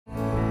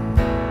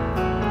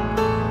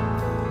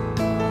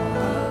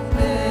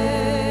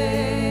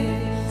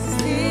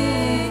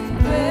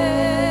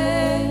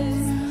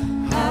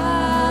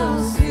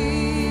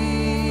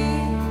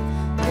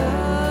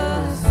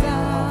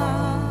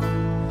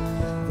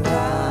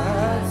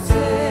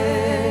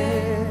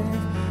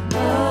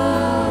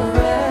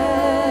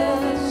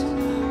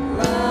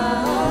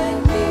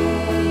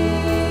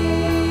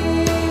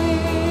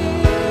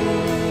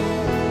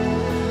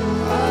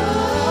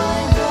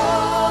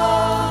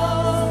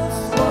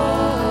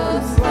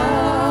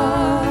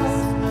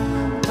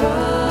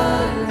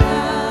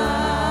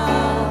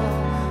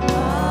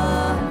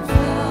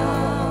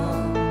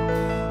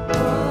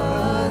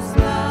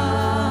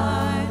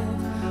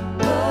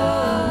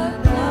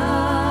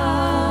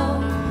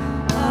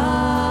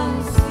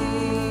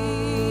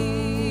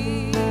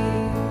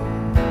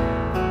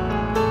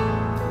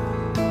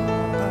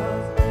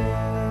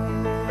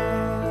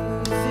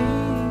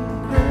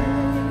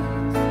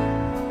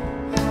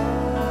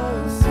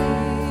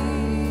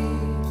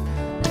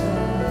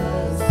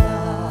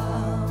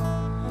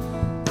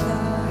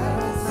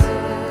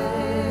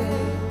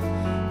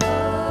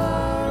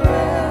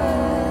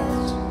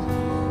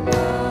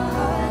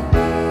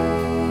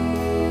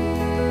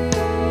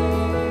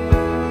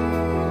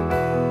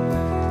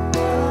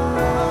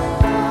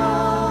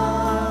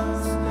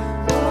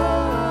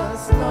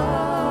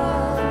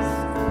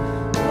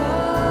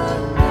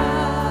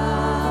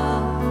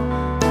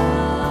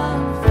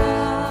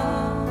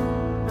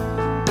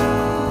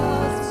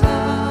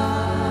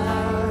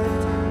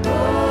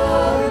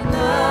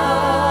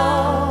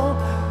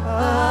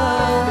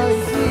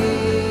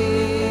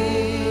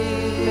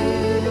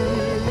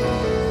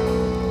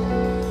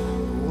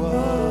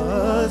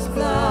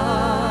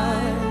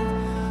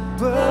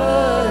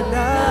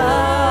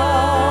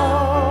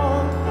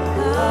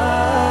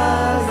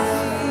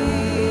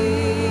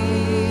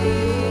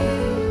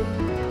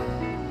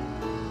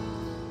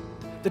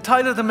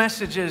title of the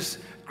message is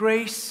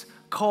Grace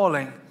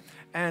Calling.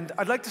 And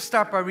I'd like to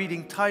start by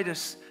reading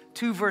Titus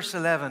 2 verse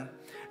 11.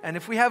 And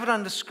if we have it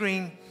on the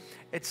screen,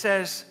 it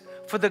says,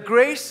 "For the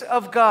grace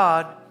of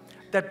God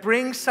that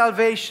brings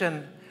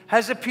salvation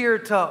has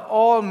appeared to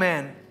all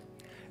men,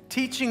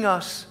 teaching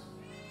us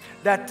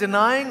that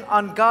denying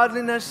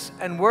ungodliness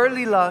and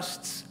worldly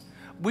lusts,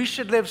 we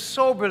should live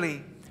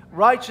soberly,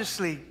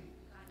 righteously,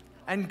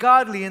 and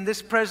godly in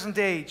this present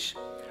age,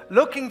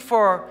 looking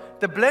for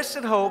the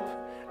blessed hope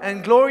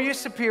and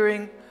glorious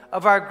appearing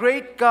of our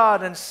great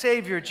God and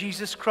Savior,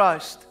 Jesus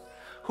Christ,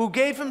 who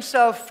gave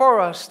himself for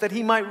us that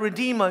he might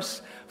redeem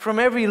us from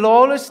every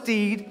lawless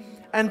deed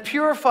and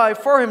purify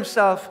for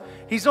himself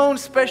his own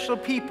special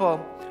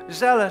people,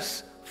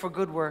 zealous for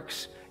good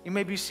works." You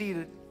may be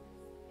seated.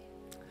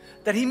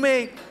 That he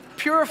may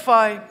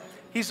purify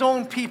his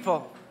own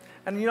people.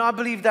 And you know, I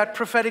believe that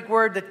prophetic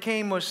word that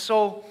came was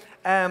so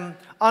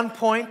on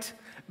point,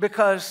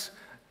 because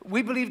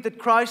we believe that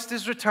Christ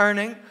is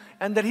returning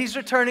and that he's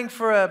returning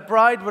for a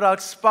bride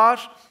without spot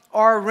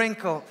or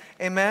wrinkle.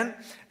 Amen.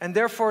 And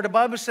therefore the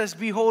Bible says,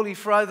 "Be holy,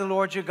 for I, the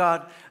Lord your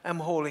God, am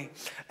holy."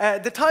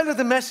 The title of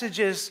the message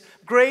is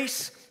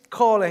Grace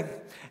Calling.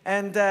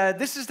 And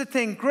this is the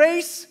thing.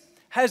 Grace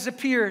has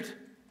appeared.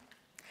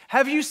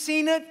 Have you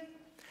seen it?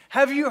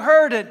 Have you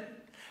heard it?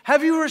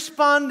 Have you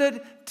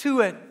responded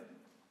to it?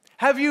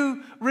 Have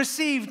you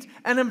received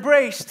and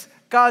embraced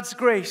God's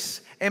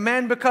grace?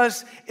 Amen.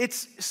 Because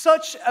it's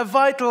such a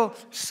vital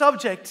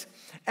subject.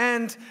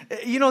 And,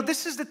 you know,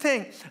 this is the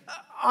thing.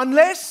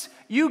 Unless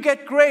you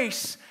get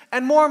grace,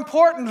 and more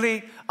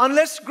importantly,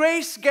 unless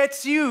grace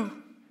gets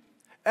you,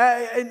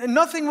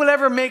 nothing will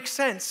ever make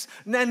sense.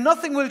 And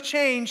nothing will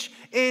change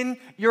in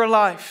your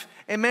life.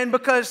 Amen.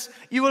 Because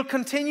you will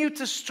continue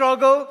to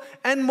struggle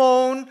and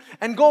moan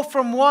and go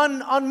from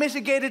one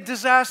unmitigated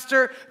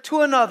disaster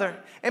to another.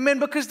 Amen.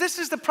 Because this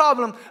is the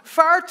problem.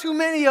 Far too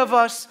many of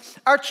us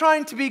are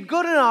trying to be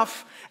good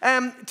enough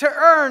to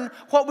earn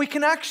what we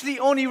can actually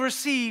only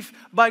receive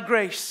by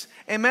grace.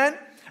 Amen.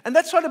 And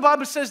that's why the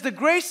Bible says the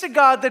grace of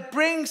God that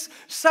brings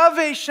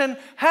salvation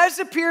has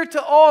appeared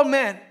to all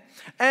men.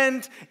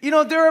 And, you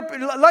know,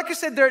 like I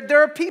said,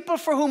 there are people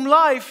for whom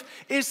life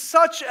is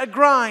such a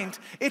grind.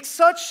 It's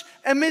such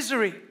a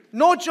misery.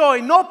 No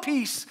joy, no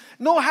peace,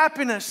 no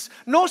happiness,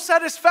 no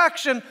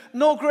satisfaction,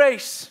 no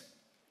grace.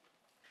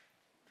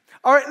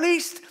 Or at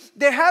least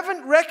they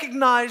haven't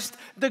recognized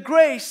the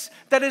grace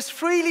that is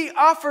freely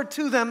offered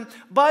to them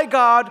by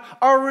God,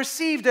 or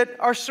received it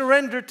or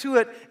surrendered to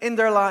it in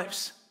their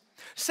lives.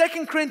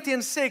 2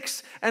 Corinthians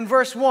 6 and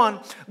verse 1,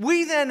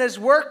 "We then, as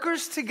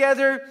workers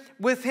together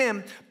with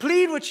him,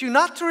 plead with you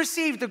not to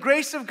receive the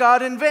grace of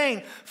God in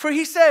vain. For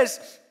he says,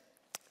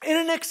 in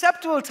an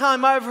acceptable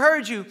time I have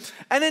heard you,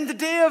 and in the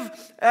day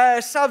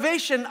of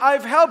salvation I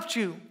have helped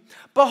you.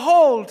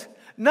 Behold,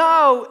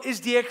 now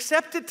is the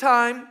accepted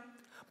time.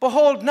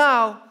 Behold,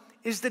 now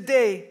is the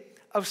day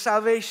of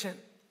salvation."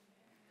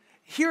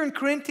 Here in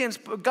Corinthians,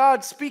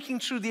 God speaking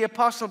through the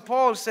Apostle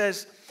Paul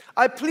says,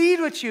 "I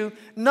plead with you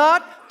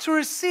not to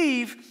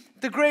receive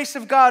the grace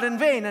of God in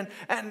vain."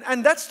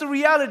 And that's the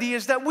reality,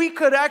 is that we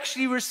could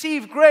actually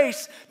receive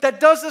grace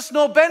that does us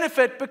no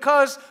benefit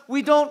because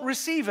we don't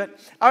receive it.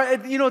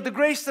 You know, the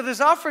grace that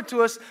is offered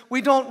to us,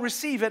 we don't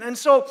receive it. And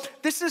so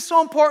this is so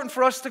important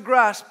for us to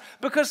grasp,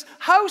 because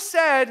how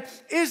sad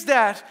is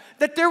that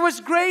there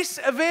was grace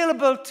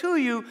available to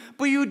you,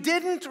 but you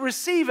didn't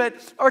receive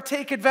it or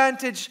take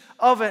advantage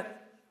of it.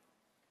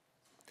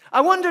 I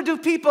wonder, do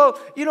people,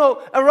 you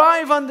know,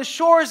 arrive on the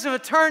shores of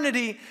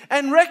eternity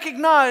and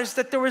recognize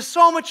that there was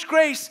so much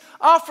grace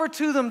offered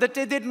to them that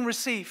they didn't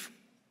receive?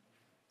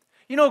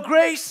 You know,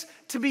 grace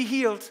to be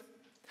healed,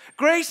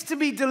 grace to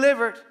be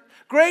delivered,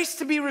 grace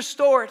to be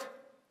restored,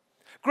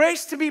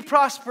 grace to be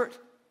prospered,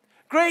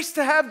 grace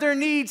to have their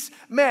needs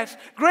met,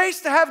 grace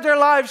to have their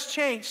lives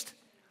changed.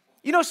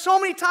 You know, so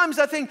many times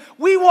I think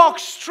we walk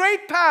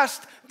straight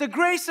past the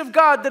grace of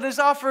God that is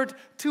offered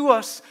to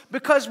us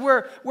because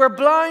we're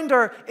blind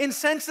or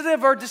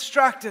insensitive or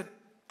distracted.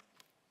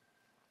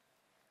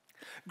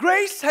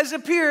 Grace has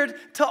appeared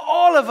to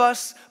all of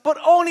us, but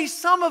only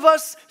some of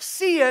us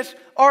see it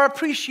or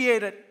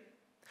appreciate it.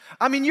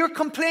 I mean, you're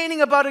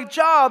complaining about a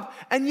job,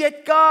 and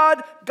yet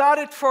God got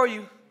it for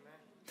you.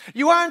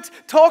 You aren't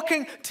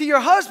talking to your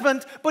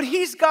husband, but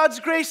he's God's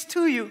grace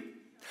to you.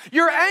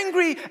 You're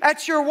angry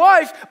at your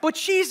wife, but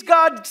she's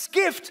God's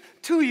gift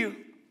to you.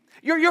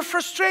 You're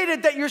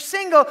frustrated that you're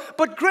single,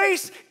 but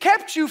grace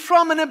kept you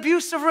from an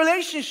abusive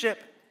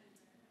relationship.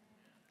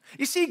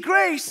 You see,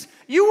 grace,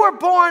 you were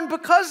born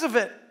because of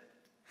it.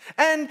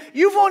 And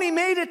you've only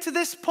made it to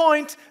this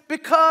point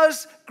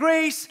because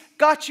grace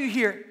got you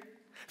here.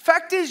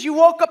 Fact is, you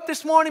woke up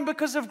this morning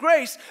because of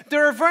grace.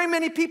 There are very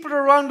many people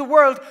around the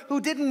world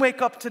who didn't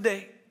wake up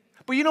today.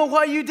 But you know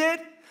why you did?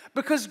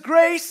 Because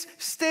grace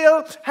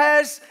still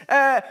has,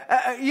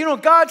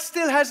 God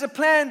still has a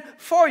plan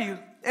for you.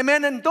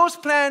 Amen. And those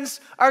plans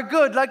are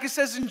good. Like it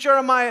says in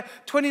Jeremiah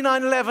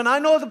 29:11, "I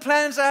know the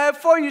plans I have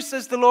for you,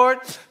 says the Lord.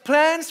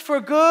 Plans for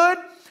good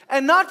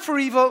and not for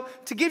evil,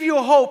 to give you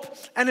a hope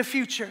and a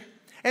future."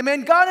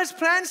 Amen. God has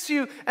plans for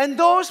you, and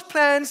those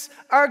plans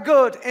are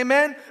good.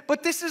 Amen.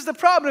 But this is the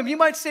problem. You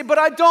might say, but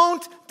I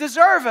don't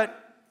deserve it.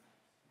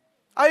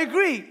 I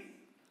agree.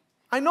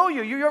 I know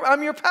you.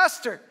 I'm your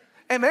pastor.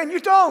 Amen. You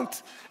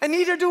don't. And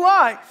neither do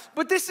I.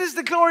 But this is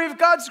the glory of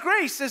God's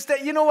grace, is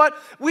that, you know what?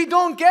 We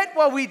don't get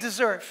what we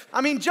deserve. I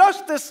mean,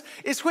 justice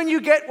is when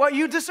you get what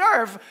you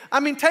deserve.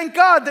 I mean, thank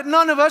God that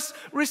none of us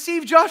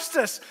receive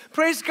justice.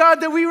 Praise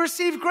God that we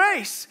receive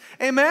grace.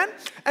 Amen.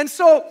 And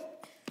so,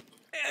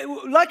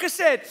 like I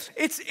said,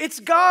 it's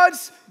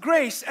God's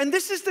grace. And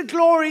this is the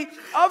glory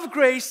of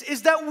grace,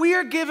 is that we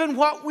are given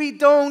what we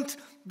don't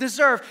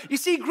deserve. You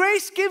see,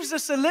 grace gives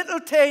us a little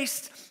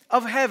taste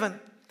of heaven.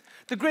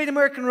 The great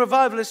American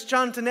revivalist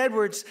Jonathan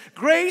Edwards,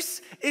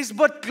 grace is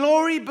but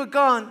glory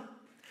begun,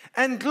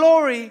 and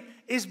glory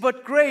is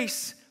but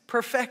grace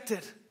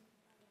perfected.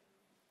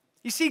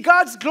 You see,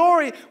 God's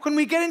glory, when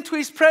we get into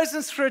His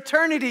presence for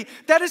eternity,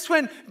 that is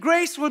when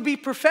grace will be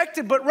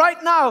perfected. But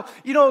right now,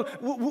 you know,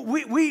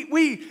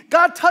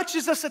 God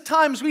touches us at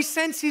times. We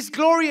sense His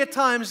glory at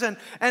times. And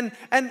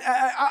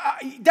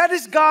that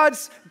is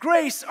God's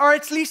grace, or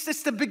at least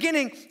it's the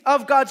beginning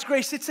of God's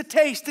grace. It's a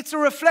taste. It's a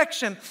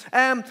reflection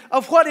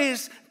of what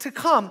is to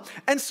come.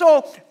 And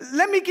so,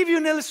 let me give you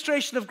an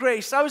illustration of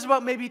grace. I was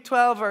about maybe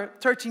 12 or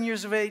 13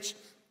 years of age.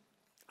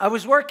 I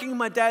was working in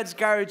my dad's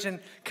garage in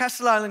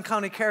Castle Island,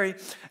 County Kerry.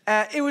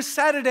 It was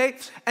Saturday,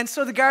 and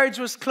so the garage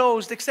was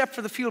closed except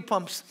for the fuel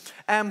pumps,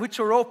 which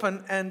were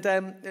open.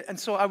 And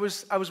so I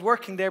was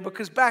working there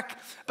because back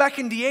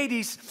in the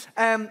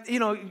 80s, you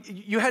know,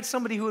 you had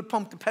somebody who would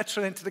pump the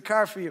petrol into the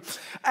car for you.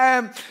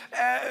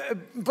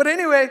 But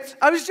anyway,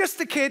 I was just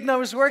a kid, and I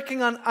was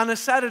working on a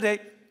Saturday.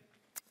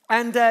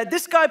 And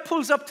this guy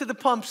pulls up to the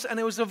pumps, and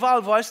it was a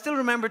Volvo. I still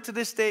remember to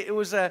this day, it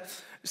was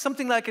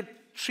something like a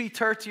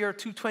 330 or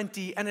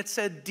 220, and it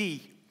said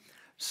D.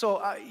 So,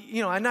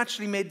 you know, I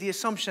naturally made the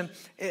assumption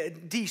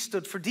D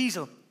stood for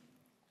diesel.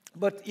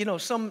 But, you know,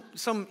 some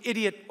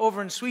idiot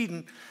over in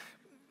Sweden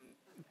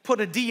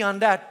put a D on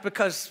that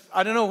because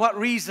I don't know what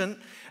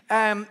reason.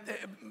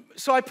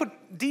 So I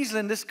put diesel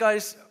in this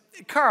guy's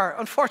car.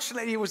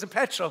 Unfortunately, it was a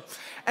petrol.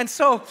 And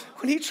so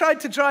when he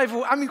tried to drive,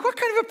 I mean, what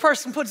kind of a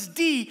person puts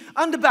D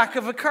on the back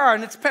of a car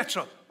and it's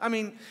petrol? I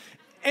mean,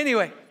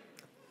 anyway,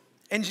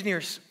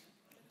 engineers.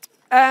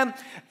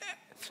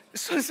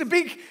 So there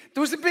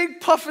was a big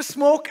puff of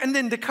smoke, and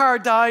then the car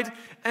died,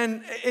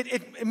 and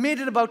it made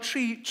it about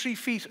 3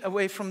 feet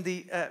away from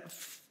the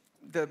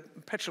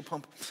petrol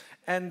pump.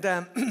 And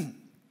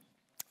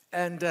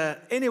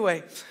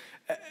anyway,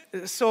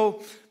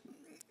 so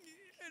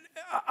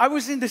I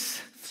was in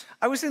this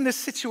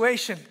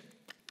situation,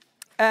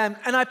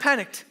 and I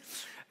panicked.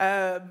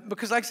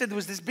 Because like I said, there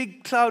was this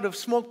big cloud of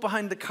smoke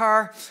behind the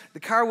car.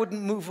 The car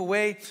wouldn't move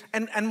away,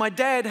 and my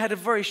dad had a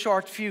very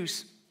short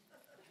fuse.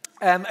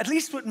 At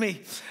least with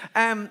me.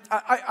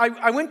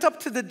 I went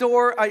up to the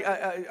door.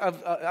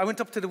 I went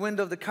up to the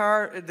window of the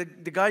car.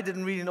 The guy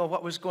didn't really know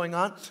what was going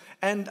on.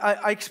 And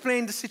I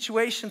explained the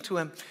situation to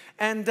him.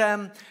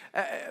 And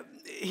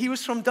he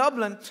was from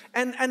Dublin.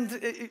 And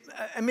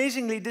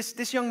amazingly,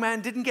 this young man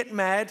didn't get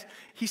mad.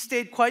 He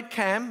stayed quite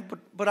calm.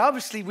 But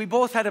obviously, we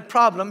both had a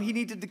problem. He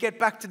needed to get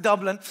back to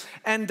Dublin.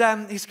 And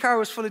his car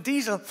was full of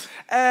diesel.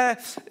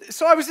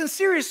 So I was in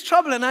serious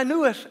trouble, and I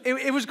knew it.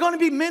 It was going to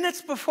be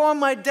minutes before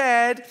my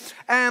dad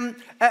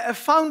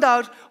found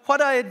out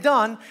what I had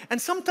done.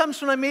 And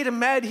sometimes when I made him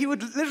mad, he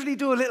would literally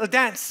do a little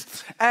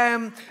dance.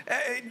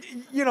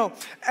 You know,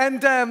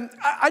 and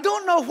I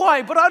don't know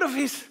why, but out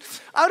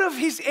of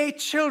his 8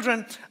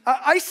 children,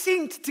 I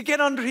seemed to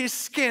get under his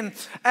skin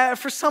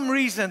for some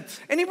reason.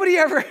 Anybody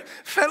ever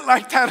felt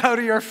like that out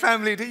of your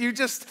family?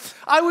 That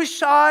I was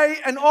shy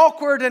and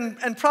awkward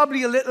and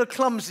probably a little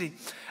clumsy.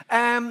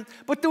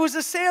 But there was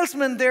a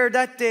salesman there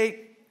that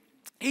day.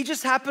 He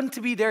just happened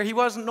to be there. He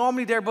wasn't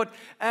normally there, but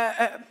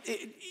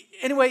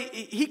anyway,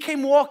 he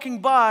came walking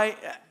by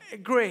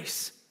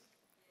Grace.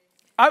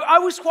 I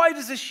was white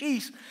as a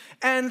sheet,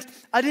 and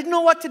I didn't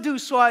know what to do,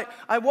 so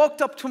I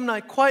walked up to him and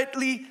I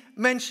quietly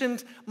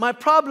mentioned my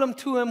problem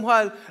to him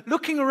while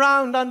looking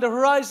around on the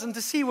horizon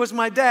to see was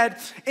my dad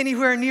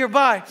anywhere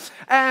nearby,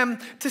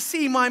 to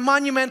see my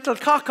monumental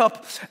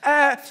cock-up.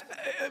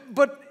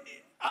 But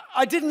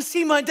I didn't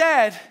see my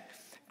dad,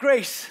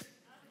 Grace.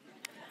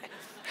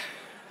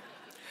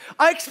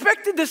 I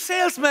expected the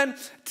salesman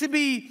to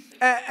be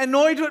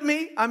annoyed with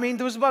me. I mean,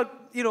 there was about,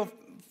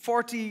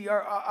 40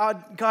 or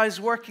odd guys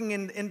working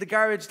in the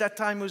garage. That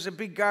time it was a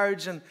big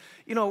garage, and,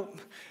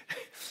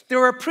 they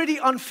were pretty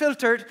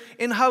unfiltered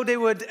in how they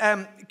would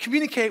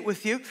communicate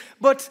with you.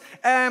 But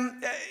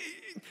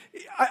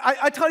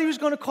I thought he was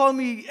going to call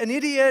me an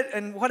idiot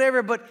and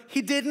whatever, but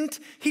he didn't.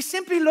 He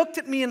simply looked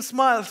at me and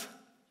smiled.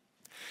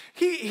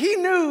 He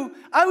knew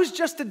I was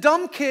just a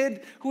dumb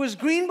kid who was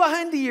green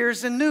behind the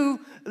ears and knew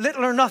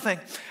little or nothing.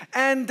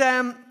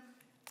 And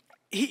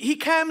he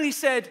calmly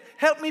said,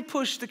 "Help me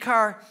push the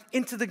car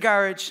into the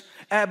garage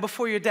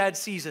before your dad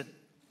sees it."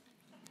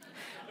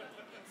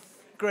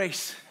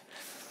 Grace.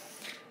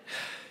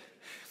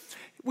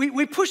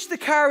 we pushed the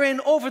car in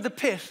over the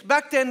pit.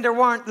 Back then, there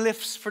weren't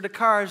lifts for the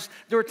cars.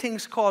 There were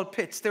things called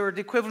pits. They were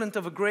the equivalent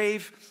of a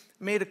grave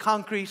made of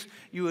concrete.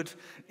 You would,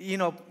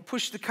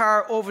 push the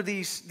car over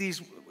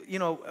these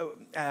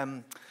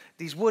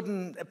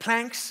wooden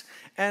planks.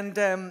 And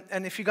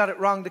if you got it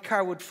wrong, the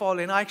car would fall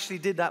in. I actually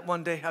did that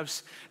one day. I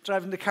was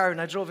driving the car and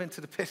I drove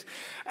into the pit.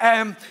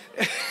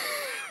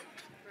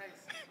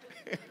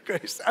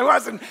 Grace. I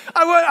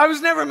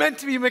was never meant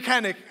to be a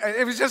mechanic.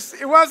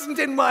 It wasn't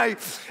in my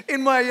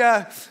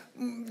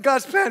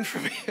God's plan for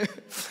me.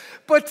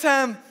 But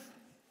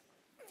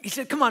he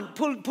said, come on,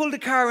 pull the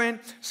car in.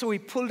 So we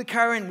pulled the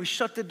car in. We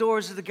shut the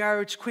doors of the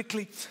garage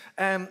quickly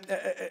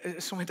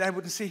so my dad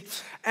wouldn't see.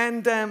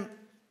 And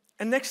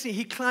next thing,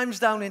 he climbs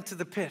down into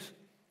the pit.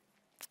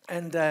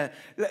 And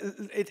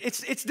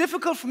it's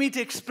difficult for me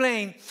to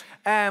explain,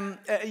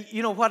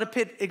 what a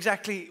pit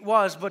exactly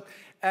was. But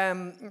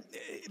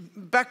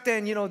back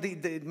then,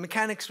 the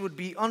mechanics would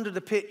be under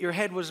the pit. Your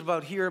head was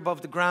about here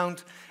above the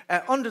ground,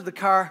 under the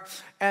car.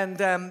 And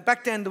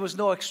back then, there was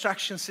no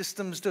extraction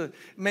systems.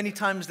 Many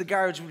times, the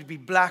garage would be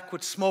black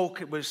with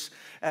smoke. It was,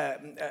 I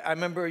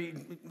remember,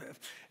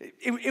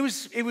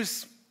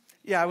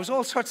 it was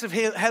all sorts of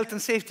health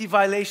and safety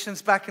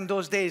violations back in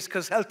those days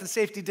because health and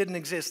safety didn't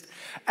exist.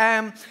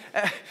 There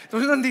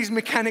was none of these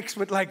mechanics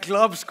with like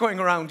gloves going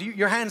around.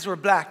 Your hands were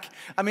black.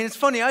 I mean, it's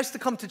funny. I used to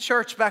come to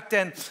church back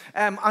then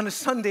on a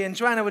Sunday, and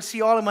Joanna would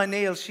see all of my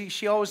nails.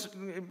 She always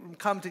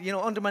commented,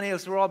 under my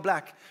nails, they were all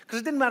black because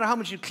it didn't matter how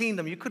much you cleaned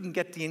them. You couldn't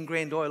get the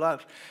ingrained oil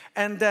out.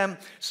 And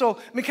so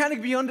mechanic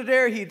would be under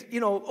there. He'd,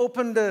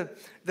 open the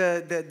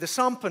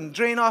sump and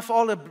drain off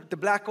all the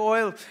black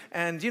oil.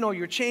 And,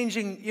 you're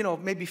changing,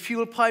 maybe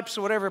fuel pipes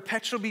or whatever.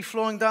 Petrol be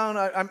flowing down.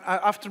 I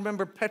often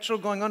remember petrol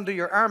going under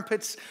your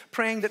armpits,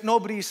 praying that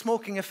nobody is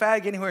smoking a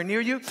fag anywhere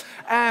near you.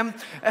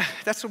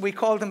 That's what we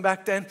called them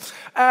back then.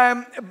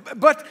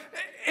 But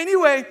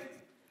anyway,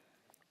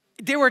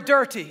 they were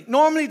dirty.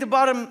 Normally, the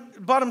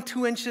bottom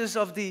 2 inches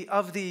of the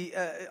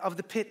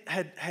pit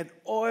had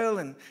oil,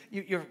 and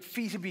your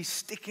feet would be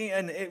sticking,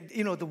 and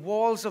the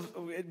walls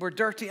were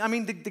dirty. I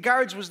mean, the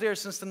garage was there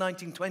since the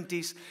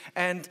 1920s,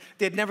 and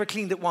they'd never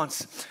cleaned it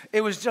once.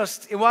 It was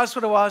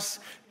what it was.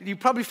 You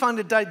probably found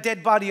a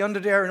dead body under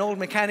there, an old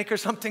mechanic or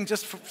something.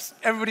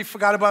 Everybody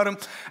forgot about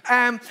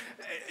him.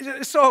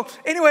 So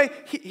anyway,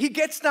 he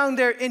gets down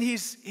there in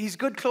his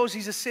good clothes.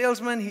 He's a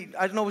salesman.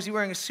 I don't know, was he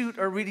wearing a suit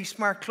or really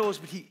smart clothes?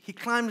 But he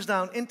climbs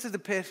down into the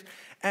pit,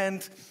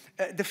 and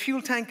the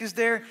fuel tank is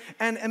there.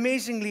 And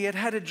amazingly, it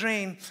had a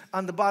drain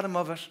on the bottom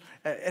of it.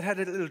 It had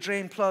a little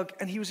drain plug,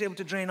 and he was able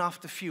to drain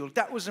off the fuel.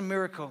 That was a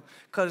miracle,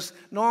 because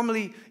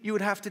normally you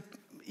would have to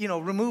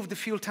remove the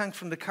fuel tank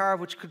from the car,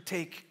 which could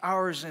take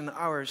hours and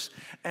hours.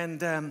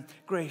 And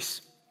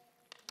grace.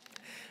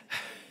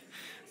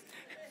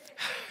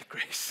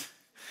 Grace.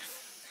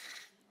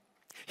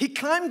 He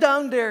climbed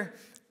down there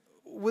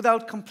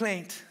without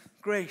complaint.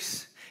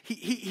 Grace.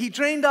 He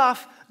drained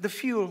off the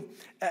fuel.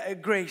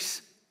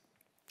 Grace.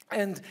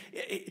 And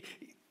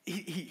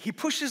he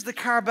pushes the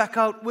car back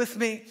out with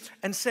me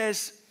and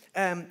says,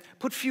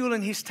 put fuel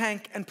in his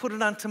tank and put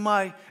it onto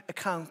my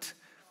account.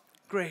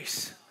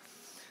 Grace.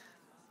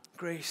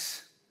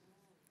 Grace.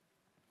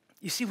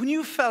 You see, when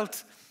you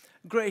felt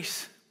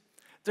grace,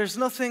 there's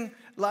nothing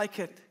like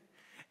it.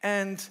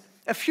 And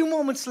a few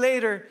moments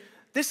later,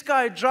 this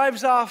guy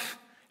drives off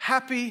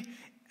happy,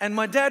 and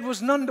my dad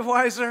was none the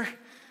wiser.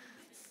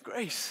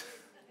 Grace.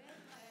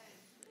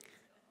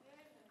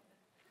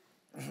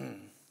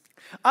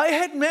 I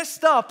had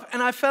messed up,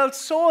 and I felt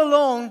so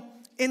alone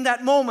in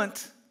that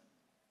moment.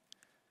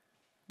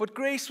 But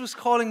grace was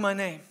calling my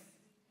name.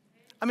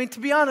 I mean,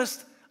 to be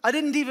honest, I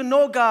didn't even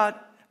know God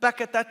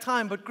back at that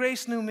time, but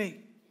grace knew me.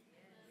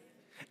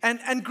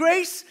 And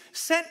grace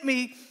sent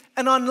me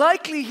an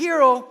unlikely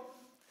hero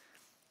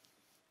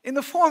in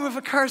the form of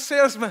a car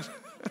salesman.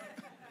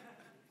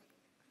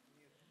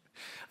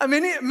 I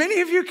mean,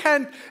 many of you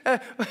can't,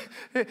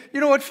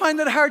 would find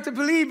it hard to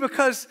believe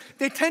because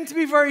they tend to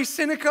be very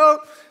cynical.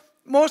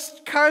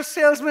 Most car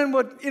salesmen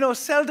would,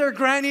 sell their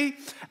granny.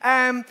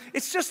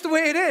 It's just the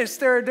way it is.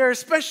 They're a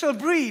special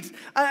breed.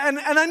 And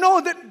I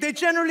know that they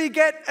generally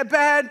get a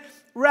bad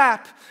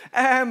rap.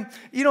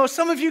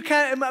 Some of you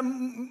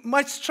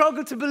might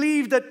struggle to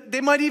believe that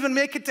they might even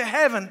make it to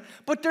heaven.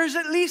 But there's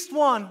at least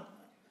one.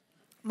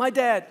 My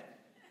dad.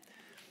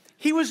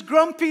 He was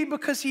grumpy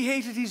because he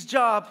hated his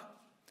job.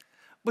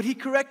 But he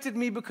corrected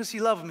me because he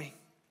loved me.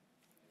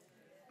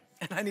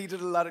 And I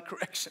needed a lot of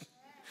correction.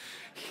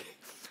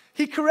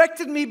 He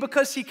corrected me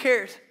because he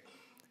cared.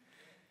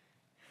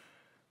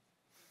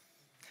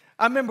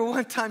 I remember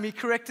one time he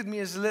corrected me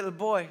as a little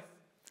boy.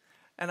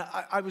 And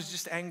I was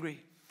just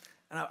angry.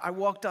 And I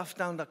walked off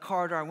down the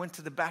corridor. I went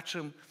to the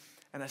bathroom.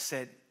 And I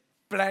said,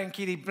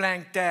 blankety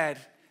blank, Dad.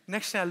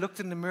 Next thing I looked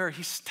in the mirror,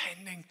 he's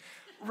standing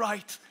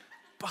right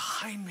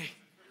behind me.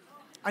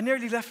 I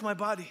nearly left my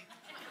body.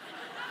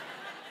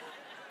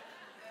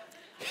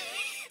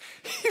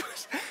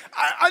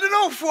 I don't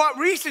know for what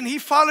reason he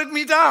followed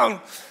me down.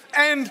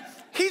 And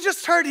he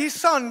just heard his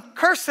son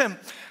curse him.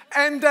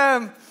 And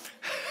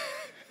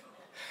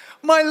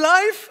My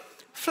life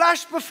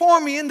flashed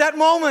before me in that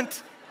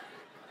moment.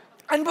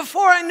 And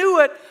before I knew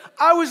it,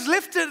 I was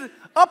lifted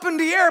up in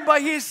the air by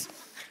his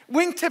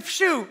wingtip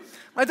shoe.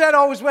 My dad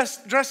always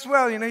dressed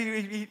well, you know.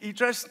 He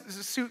dressed a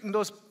suit in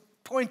those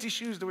pointy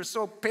shoes that were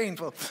so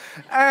painful.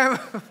 And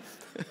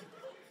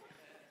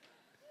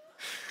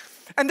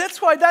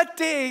that's why that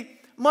day,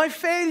 my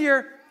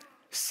failure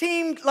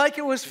seemed like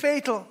it was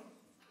fatal.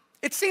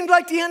 It seemed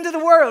like the end of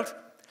the world.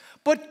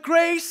 But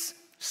grace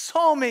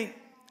saw me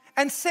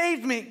and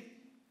saved me.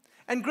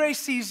 And grace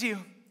sees you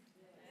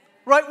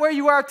right where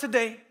you are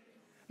today.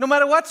 No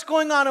matter what's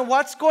going on and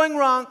what's going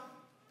wrong,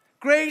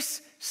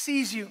 grace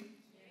sees you.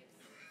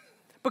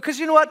 Because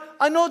you know what?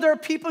 I know there are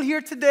people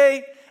here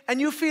today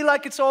and you feel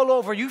like it's all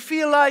over. You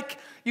feel like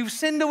you've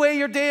sinned away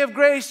your day of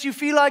grace. You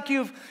feel like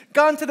you've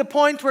gone to the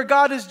point where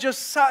God is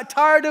just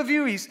tired of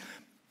you. He's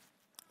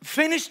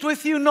finished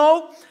with you.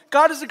 No,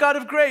 God is a God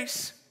of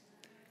grace.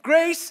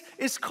 Grace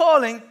is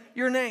calling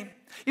your name.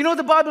 You know,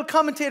 the Bible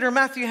commentator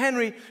Matthew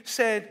Henry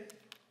said,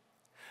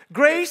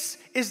 grace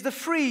is the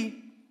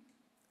free,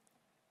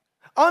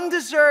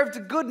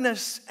 undeserved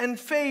goodness and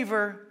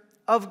favor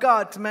of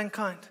God to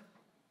mankind.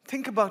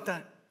 Think about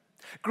that.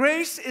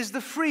 Grace is the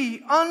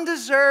free,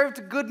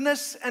 undeserved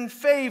goodness and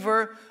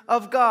favor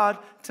of God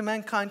to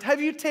mankind.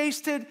 Have you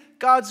tasted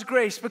God's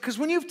grace? Because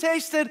when you've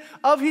tasted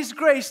of His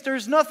grace,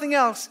 there's nothing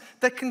else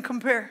that can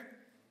compare.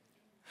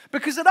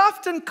 Because it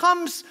often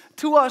comes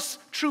to us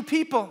through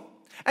people.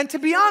 And to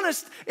be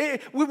honest,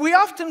 we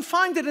often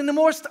find it in the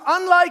most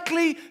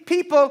unlikely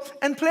people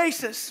and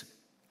places.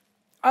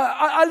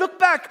 I look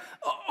back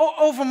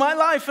over my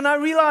life and I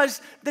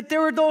realize that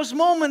there were those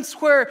moments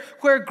where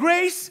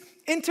grace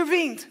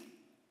intervened.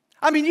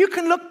 I mean, you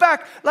can look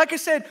back, like I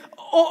said,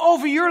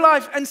 over your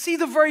life and see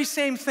the very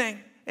same thing.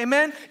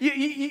 Amen?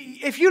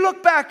 If you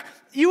look back,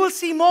 you will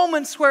see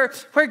moments where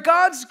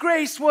God's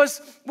grace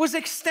was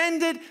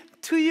extended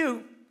to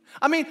you.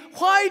 I mean,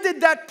 why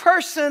did that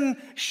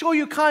person show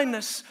you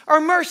kindness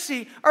or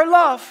mercy or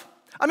love?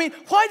 I mean,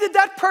 why did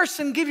that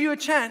person give you a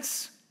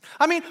chance?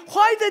 I mean,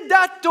 why did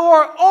that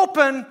door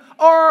open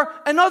or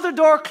another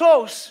door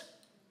close?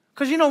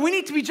 Because, you know, we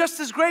need to be just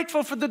as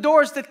grateful for the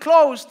doors that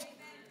closed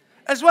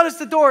as well as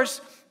the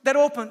doors that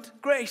opened.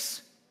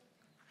 Grace.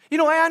 You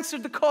know, I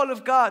answered the call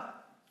of God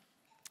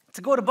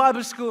to go to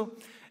Bible school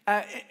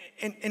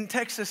in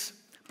Texas.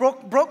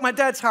 Broke my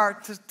dad's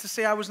heart to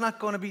say I was not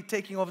going to be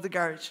taking over the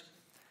garage.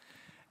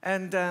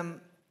 And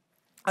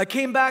I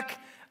came back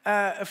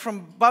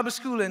from Bible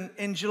school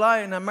in July,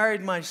 and I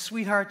married my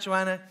sweetheart,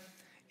 Joanna,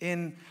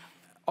 in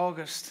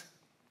August.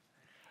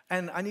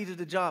 And I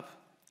needed a job.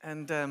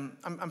 And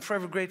I'm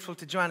forever grateful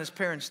to Joanna's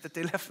parents that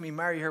they left me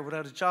marry her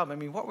without a job. I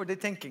mean, what were they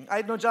thinking? I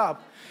had no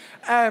job.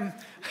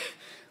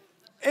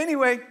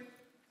 Anyway,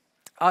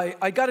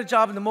 I got a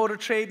job in the motor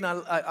trade, and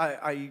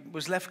I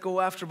was let go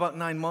after about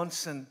 9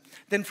 months. And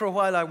then for a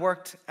while I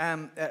worked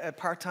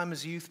part-time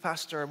as a youth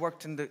pastor. I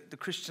worked in the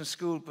Christian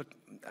school, but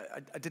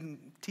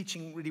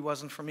teaching really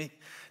wasn't for me,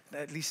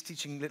 at least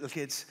teaching little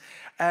kids.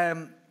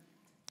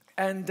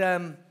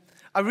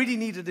 I really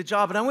needed a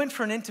job, and I went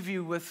for an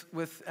interview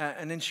with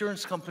an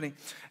insurance company.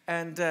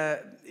 And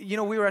you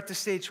know, we were at the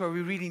stage where I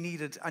really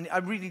needed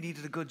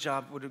a good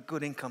job with a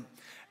good income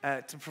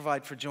to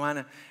provide for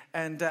Joanna.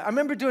 And I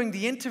remember doing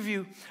the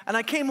interview, and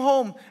I came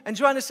home, and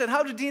Joanna said,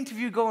 "How did the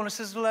interview go?" And I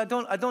says, "Well, I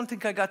don't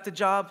think I got the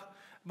job,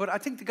 but I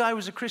think the guy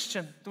was a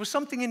Christian. There was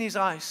something in his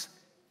eyes."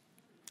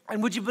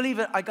 And would you believe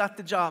it? I got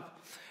the job.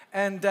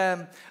 And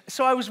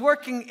so I was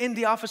working in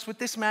the office with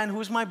this man who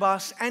was my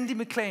boss, Andy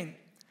McLean.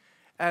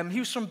 He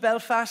was from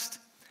Belfast,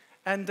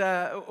 and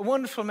a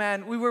wonderful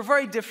man. We were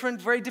very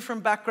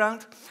different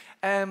background.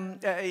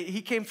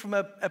 He came from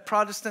a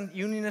Protestant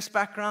Unionist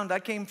background. I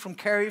came from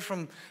Kerry,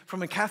 from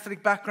a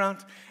Catholic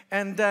background.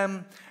 And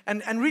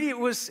really it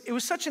was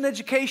such an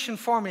education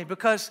for me,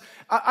 because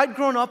I'd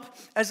grown up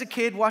as a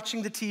kid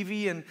watching the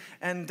TV,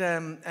 and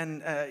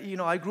you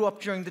know, I grew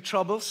up during the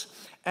Troubles.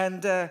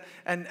 And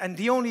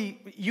the only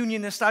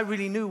Unionist I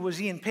really knew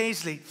was Ian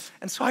Paisley.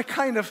 And so I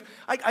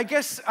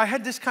guess I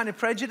had this kind of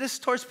prejudice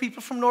towards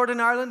people from Northern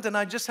Ireland, and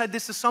I just had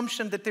this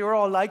assumption that they were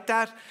all like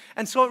that.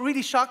 And so it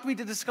really shocked me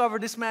to discover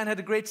this man had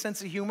a great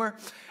sense of humor,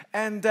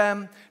 and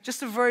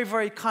just a very,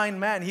 very kind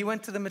man. He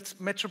went to the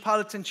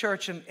Metropolitan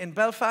Church in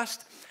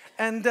Belfast,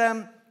 and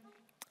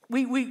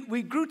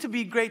we grew to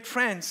be great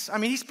friends. I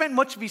mean, he spent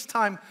much of his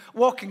time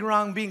walking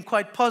around being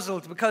quite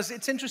puzzled, because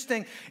it's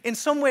interesting. In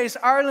some ways,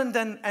 Ireland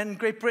and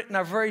Great Britain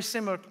are very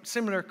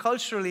similar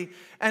culturally,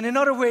 and in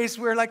other ways,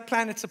 we're like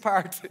planets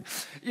apart,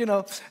 you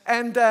know.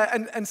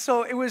 And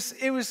so it was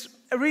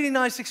a really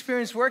nice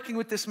experience working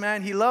with this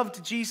man. He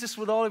loved Jesus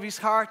with all of his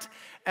heart,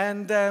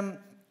 and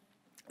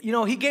you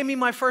know, he gave me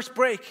my first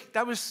break.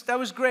 That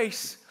was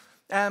grace,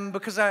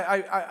 because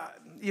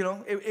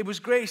it was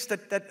grace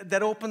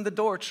that opened the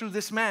door through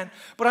this man.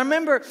 But I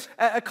remember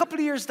a couple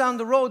of years down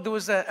the road, there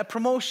was a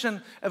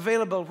promotion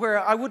available where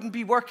I wouldn't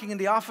be working in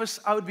the office.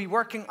 I would be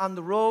working on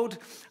the road.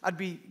 I'd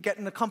be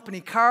getting a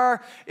company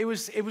car. It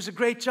was a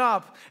great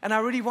job, and I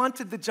really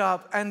wanted the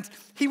job, and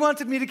he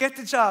wanted me to get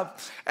the job.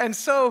 And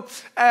so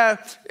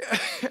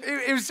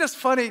it was just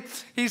funny.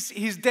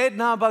 He's dead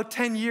now, about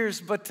 10 years,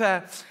 but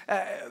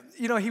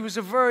he was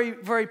a very,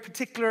 very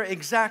particular,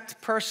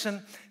 exact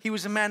person. He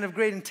was a man of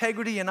great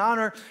integrity and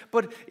honor,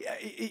 but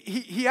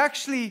he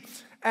actually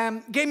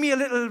gave me a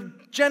little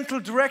gentle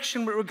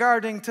direction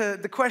regarding to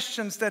the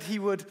questions that he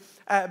would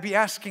be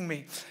asking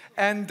me.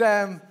 And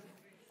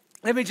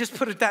let me just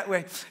put it that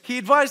way. He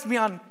advised me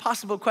on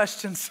possible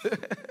questions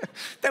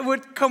that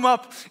would come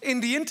up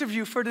in the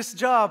interview for this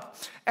job.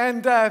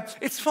 And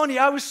it's funny,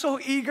 I was so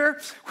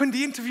eager when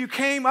the interview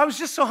came. I was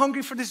just so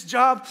hungry for this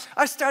job.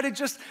 I started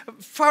just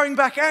firing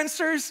back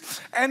answers.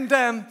 And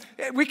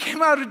we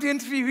came out of the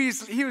interview,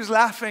 he was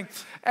laughing.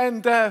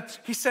 And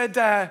he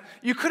said,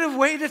 you could have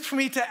waited for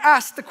me to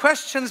ask the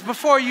questions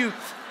before you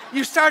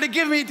started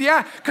giving me the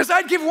answer. Because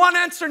I'd give one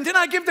answer and then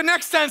I'd give the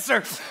next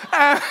answer.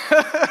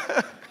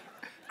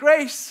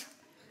 Grace.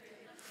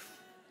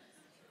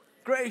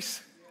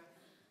 Grace.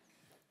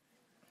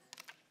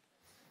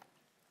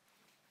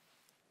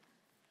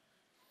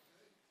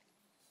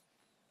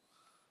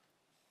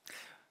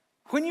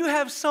 When you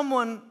have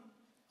someone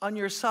on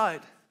your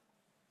side,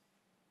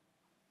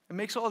 it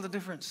makes all the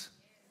difference.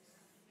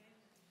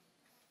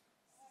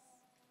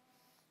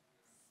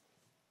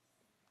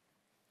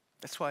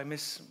 That's why I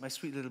miss my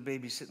sweet little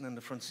baby sitting in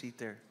the front seat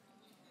there.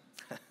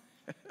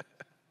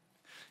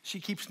 She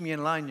keeps me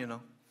in line,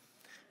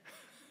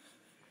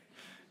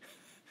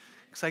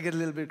 Because I get a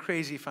little bit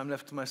crazy if I'm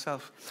left to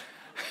myself.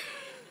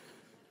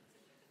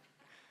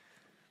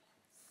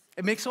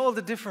 It makes all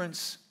the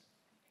difference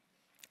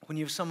when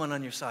you have someone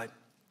on your side.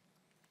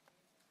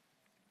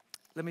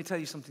 Let me tell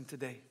you something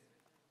today.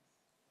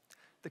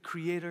 The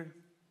creator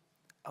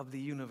of the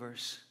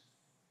universe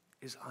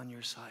is on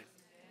your side.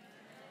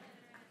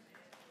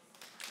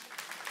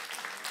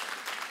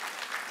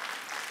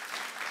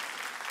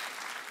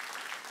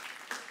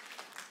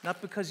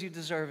 Not because you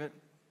deserve it,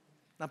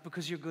 not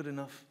because you're good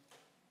enough,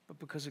 but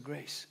because of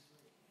grace.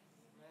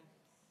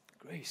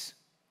 Grace.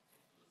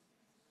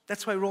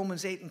 That's why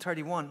Romans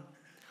 8:31.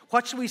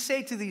 What shall we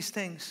say to these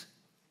things?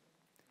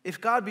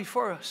 If God be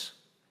for us,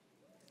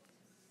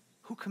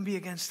 who can be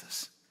against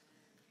us?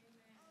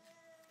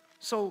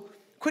 So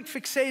quit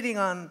fixating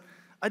on,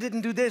 I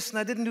didn't do this and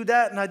I didn't do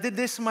that and I did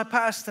this in my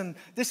past and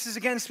this is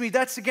against me,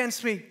 that's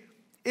against me.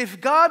 If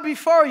God be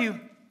for you,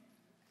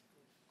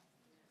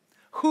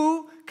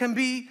 who can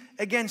be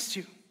against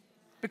you?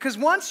 Because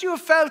once you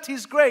have felt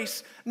His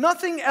grace,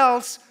 nothing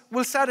else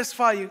will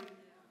satisfy you.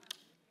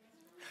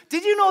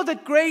 Did you know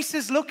that grace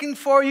is looking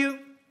for you?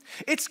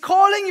 It's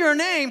calling your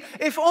name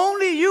if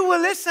only you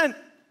will listen.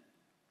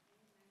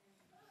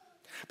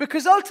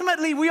 Because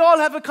ultimately we all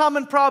have a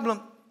common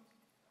problem.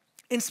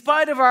 In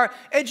spite of our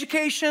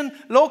education,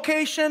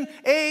 location,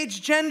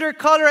 age, gender,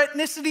 color,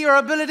 ethnicity, or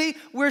ability,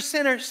 we're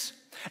sinners.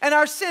 And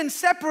our sin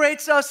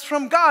separates us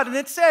from God. And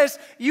it says,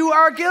 you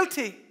are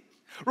guilty.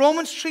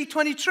 Romans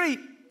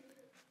 3:23.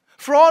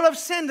 For all have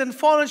sinned and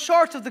fallen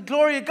short of the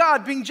glory of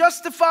God, being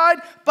justified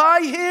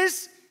by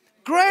His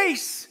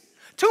grace.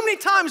 Too many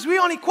times we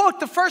only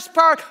quote the first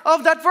part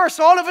of that verse.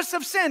 All of us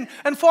have sinned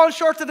and fallen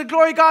short of the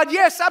glory of God.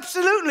 Yes,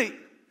 absolutely.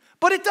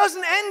 But it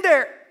doesn't end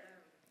there.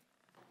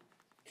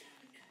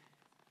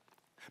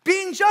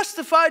 Being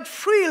justified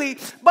freely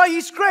by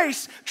His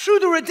grace through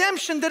the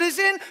redemption that is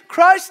in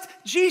Christ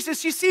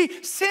Jesus. You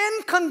see,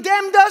 sin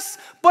condemned us,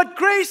 but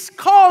grace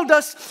called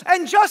us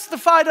and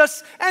justified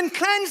us and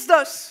cleansed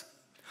us.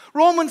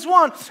 Romans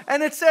 1,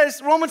 and it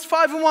says, Romans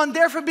 5:1,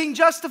 therefore being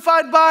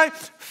justified by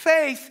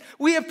faith,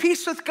 we have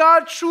peace with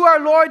God through our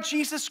Lord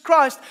Jesus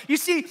Christ. You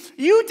see,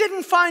 you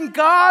didn't find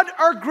God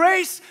or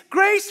grace.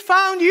 Grace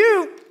found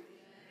you.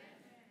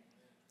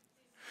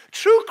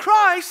 Through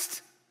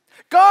Christ,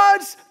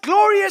 God's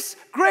glorious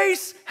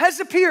grace has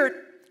appeared,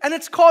 and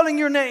it's calling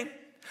your name.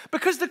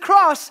 Because the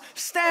cross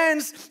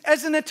stands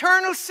as an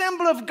eternal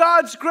symbol of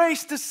God's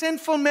grace to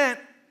sinful men.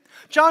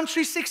 John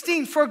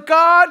 3:16, for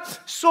God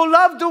so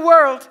loved the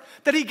world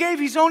that He gave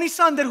His only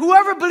Son, that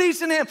whoever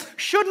believes in Him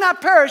should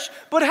not perish,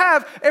 but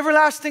have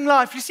everlasting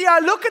life. You see, I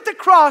look at the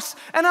cross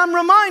and I'm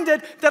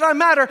reminded that I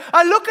matter.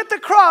 I look at the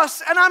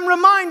cross and I'm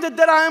reminded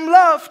that I am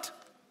loved.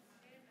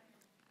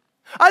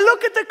 I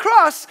look at the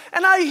cross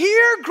and I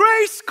hear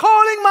grace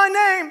calling my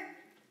name.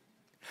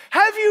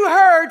 Have you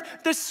heard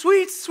the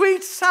sweet,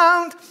 sweet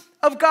sound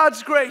of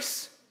God's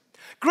grace?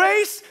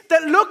 Grace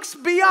that looks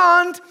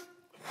beyond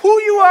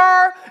who you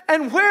are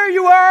and where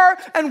you are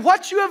and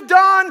what you have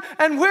done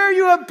and where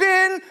you have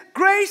been.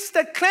 Grace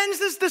that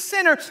cleanses the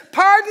sinner,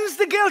 pardons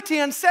the guilty,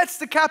 and sets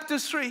the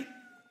captives free.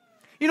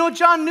 You know,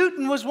 John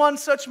Newton was one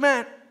such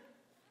man.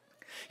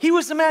 He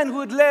was a man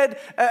who had led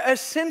a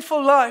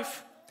sinful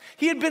life.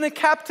 He had been a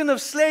captain of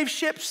slave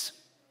ships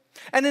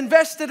and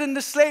invested in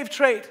the slave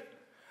trade.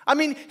 I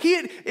mean,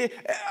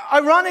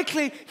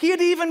 ironically, he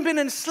had even been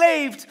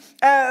enslaved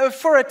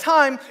for a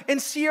time in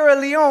Sierra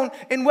Leone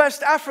in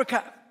West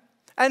Africa.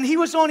 And he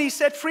was only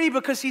set free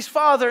because his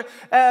father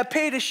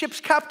paid a ship's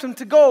captain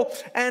to go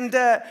and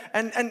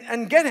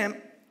get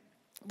him.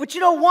 But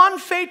one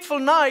fateful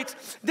night,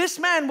 this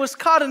man was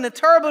caught in a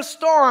terrible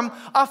storm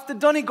off the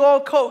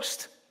Donegal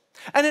coast.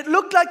 And it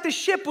looked like the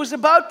ship was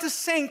about to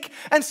sink.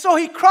 And so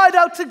he cried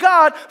out to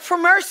God for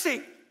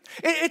mercy.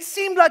 It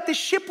seemed like the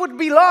ship would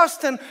be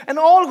lost and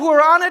all who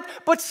were on it.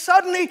 But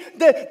suddenly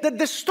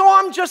the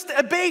storm just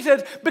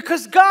abated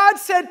because God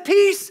said,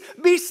 "Peace,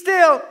 be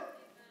still."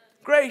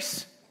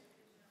 Grace.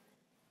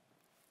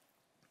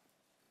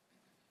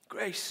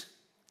 Grace.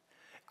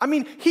 I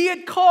mean, he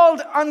had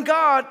called on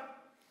God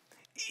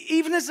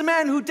even as a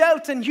man who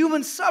dealt in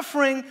human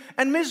suffering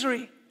and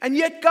misery. And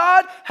yet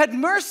God had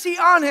mercy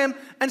on him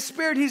and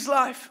spared his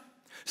life.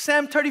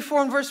 Psalm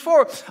 34 and verse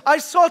 4, "I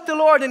sought the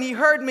Lord and he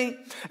heard me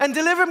and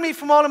delivered me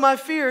from all of my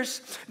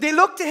fears. They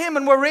looked to him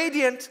and were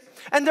radiant,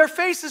 and their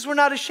faces were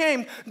not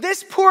ashamed.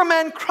 This poor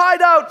man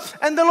cried out,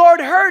 and the Lord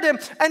heard him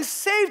and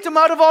saved him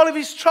out of all of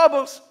his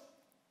troubles.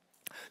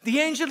 The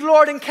angel of the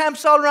Lord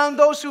encamps all around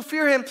those who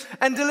fear him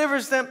and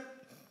delivers them.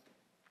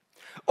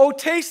 Oh,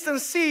 taste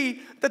and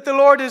see that the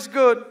Lord is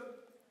good.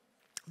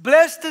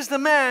 Blessed is the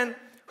man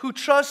who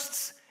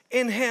trusts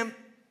in him."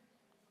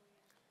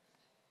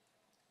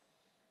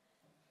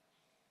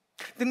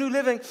 The New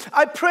Living.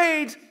 "I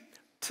prayed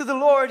to the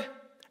Lord,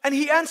 and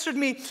he answered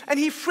me, and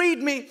he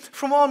freed me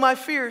from all my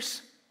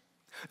fears.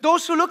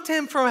 Those who look to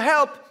him for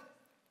help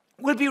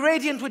will be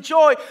radiant with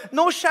joy.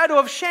 No shadow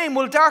of shame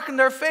will darken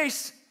their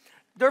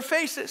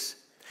faces.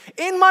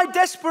 In my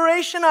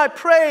desperation I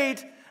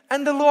prayed,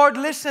 and the Lord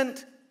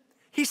listened.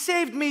 He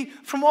saved me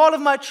from all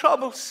of my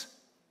troubles."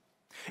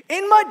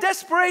 In my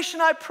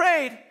desperation I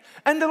prayed,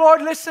 and the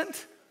Lord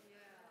listened.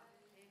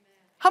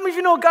 How many of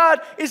you know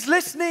God is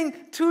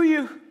listening to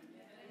you?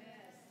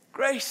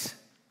 Grace.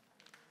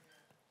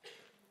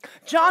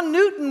 John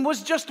Newton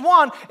was just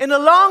one in a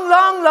long,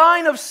 long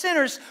line of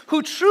sinners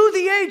who through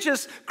the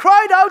ages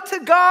cried out to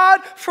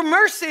God for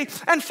mercy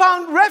and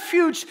found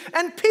refuge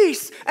and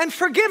peace and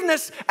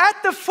forgiveness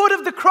at the foot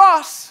of the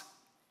cross.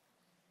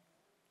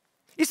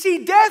 You see,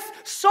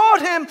 death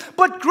sought him,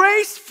 but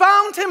grace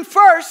found him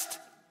first.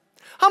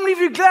 How many of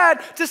you are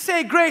glad to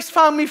say, "Grace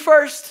found me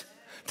first"?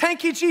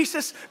 Thank you,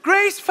 Jesus.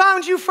 Grace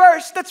found you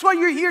first. That's why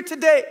you're here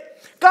today.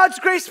 God's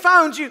grace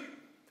found you.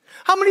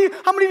 How many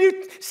of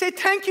you say,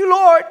 "Thank you,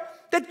 Lord,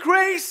 that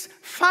grace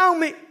found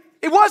me"?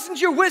 It wasn't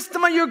your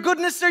wisdom or your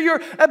goodness or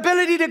your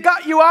ability that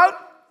got you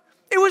out.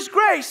 It was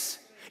grace.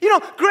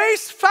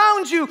 Grace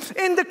found you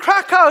in the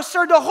crack house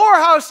or the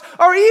whorehouse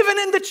or even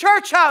in the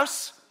church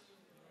house.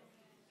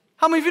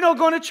 How many of you know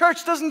going to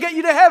church doesn't get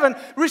you to heaven?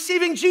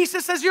 Receiving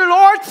Jesus as your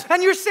Lord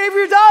and your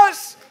Savior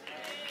does.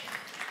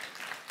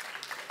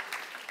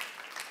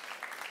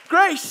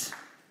 Grace.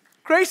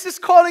 Grace is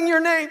calling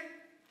your name.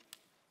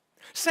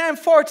 Psalm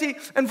 40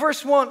 and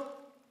verse 1.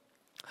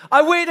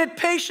 "I waited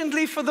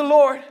patiently for the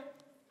Lord,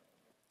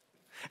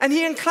 and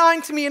he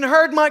inclined to me and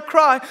heard my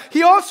cry.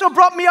 He also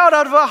brought me out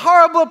of a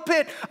horrible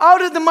pit,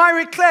 out of the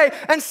miry clay,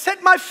 and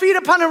set my feet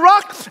upon a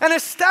rock and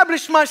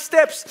established my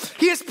steps.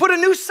 He has put a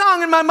new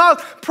song in my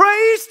mouth.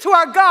 Praise to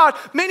our God.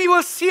 Many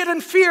will see it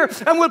and fear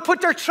and will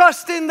put their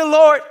trust in the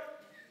Lord."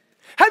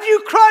 Have you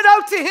cried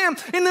out to him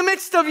in the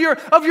midst of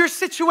your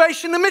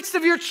situation, in the midst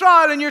of your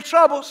trial and your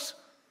troubles?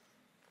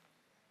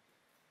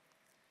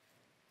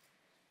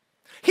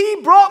 He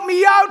brought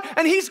me out,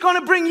 and he's going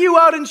to bring you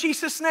out in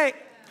Jesus' name.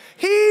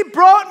 He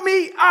brought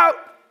me out.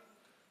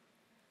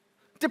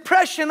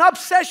 Depression,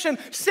 obsession,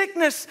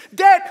 sickness,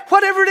 debt,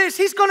 whatever it is,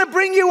 he's going to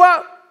bring you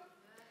out.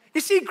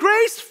 You see,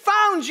 grace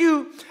found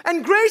you,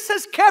 and grace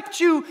has kept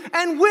you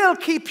and will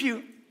keep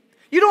you.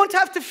 You don't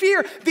have to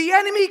fear. The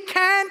enemy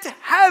can't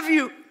have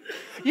you.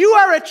 You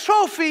are a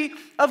trophy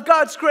of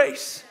God's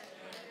grace.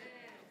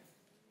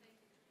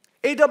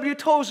 A.W.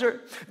 Tozer,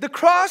 "The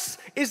cross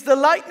is the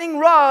lightning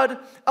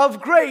rod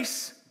of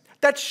grace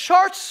that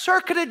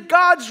short-circuited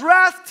God's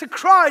wrath to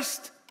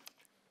Christ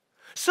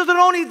so that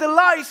only the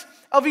light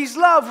of his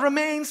love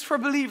remains for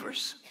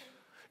believers."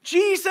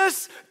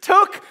 Jesus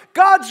took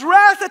God's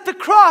wrath at the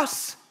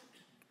cross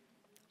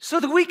so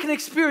that we can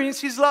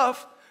experience his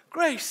love,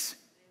 grace.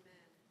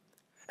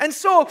 And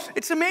so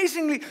it's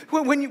amazingly,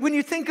 when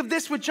you think of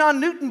this with John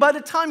Newton, by the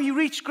time he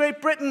reached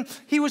Great Britain,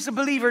 he was a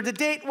believer. The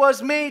date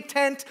was May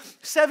 10th,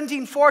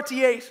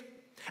 1748.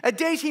 A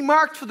date he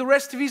marked for the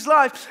rest of his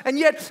life. And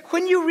yet,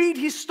 when you read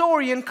his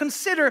story and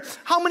consider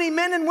how many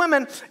men and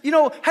women,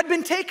 had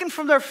been taken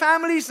from their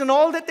families and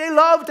all that they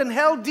loved and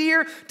held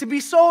dear to be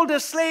sold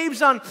as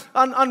slaves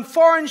on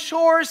foreign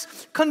shores,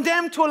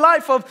 condemned to a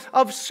life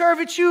of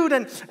servitude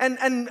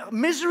and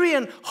misery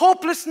and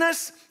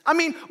hopelessness. I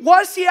mean,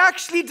 was he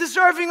actually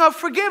deserving of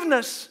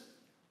forgiveness?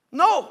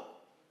 No.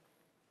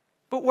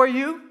 But were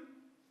you?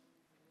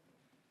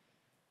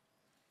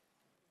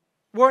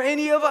 Were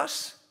any of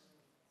us?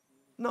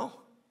 No.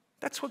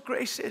 That's what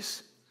grace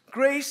is.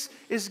 Grace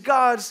is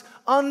God's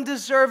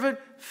undeserved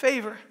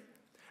favor.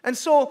 And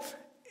so,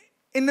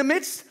 in the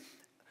midst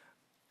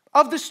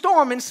of the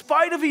storm, in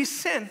spite of his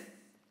sin,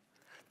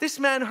 this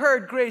man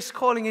heard grace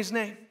calling his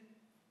name.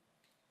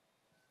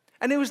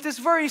 And it was this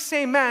very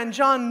same man,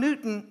 John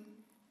Newton,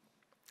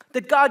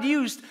 that God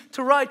used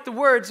to write the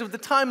words of the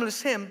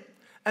timeless hymn,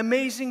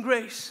 Amazing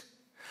Grace.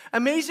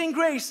 Amazing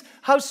grace,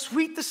 how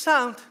sweet the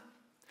sound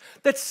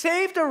that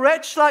saved a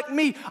wretch like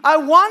me. I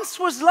once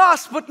was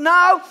lost, but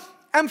now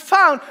am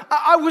found.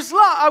 I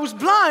was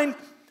blind,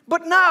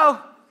 but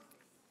now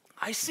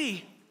I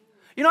see.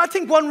 You know, I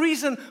think one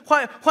reason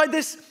why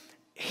this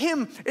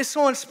hymn is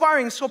so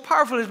inspiring, so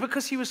powerful, is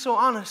because he was so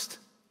honest.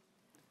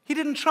 He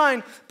didn't try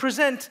and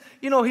present,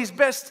 his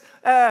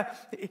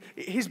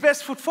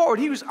best foot forward.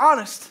 He was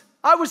honest.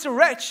 I was a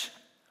wretch.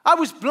 I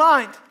was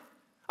blind.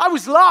 I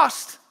was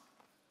lost.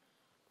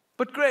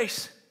 But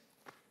grace.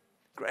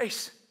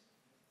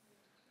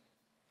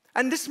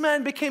 And this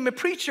man became a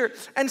preacher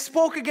and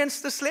spoke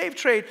against the slave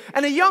trade.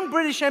 And a young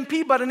British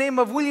MP by the name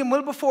of William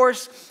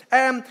Wilberforce,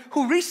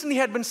 who recently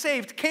had been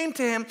saved, came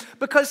to him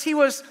because he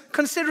was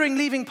considering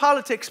leaving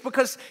politics,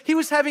 because he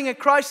was having a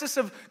crisis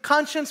of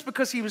conscience,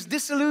 because he was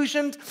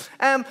disillusioned.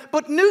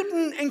 But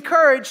Newton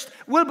encouraged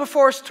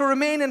Wilberforce to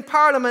remain in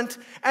Parliament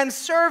and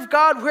serve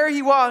God where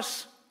he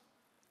was.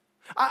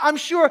 I'm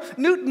sure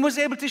Newton was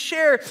able to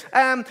share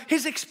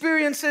his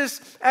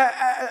experiences,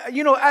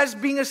 as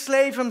being a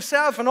slave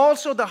himself, and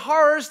also the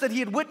horrors that he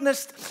had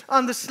witnessed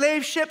on the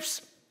slave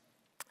ships.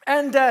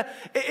 And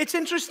it's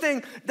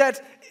interesting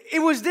that it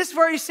was this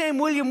very same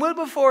William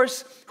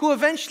Wilberforce who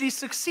eventually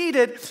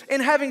succeeded in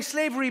having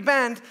slavery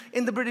banned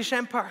in the British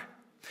Empire.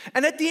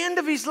 And at the end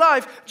of his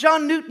life,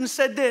 John Newton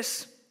said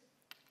this: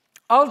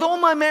 although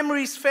my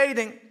memory is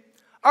fading,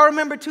 I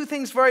remember two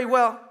things very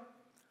well.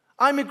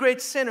 I'm a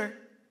great sinner,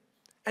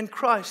 and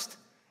Christ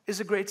is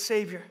a great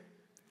Savior.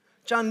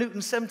 John Newton,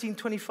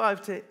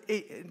 1725 to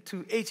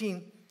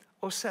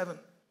 1807.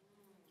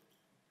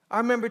 I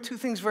remember two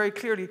things very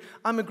clearly.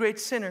 I'm a great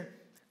sinner.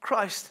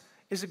 Christ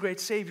is a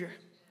great Savior.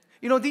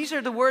 These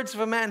are the words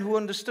of a man who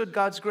understood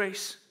God's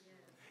grace.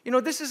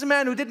 This is a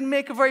man who didn't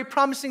make a very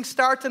promising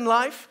start in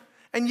life,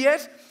 and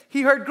yet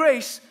he heard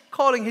grace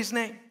calling his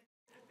name.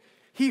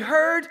 He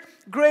heard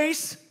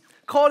grace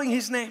calling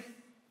his name.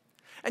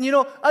 And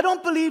I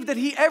don't believe that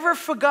he ever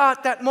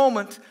forgot that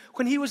moment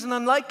when he was an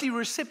unlikely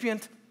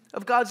recipient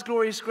of God's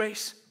glorious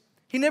grace.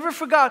 He never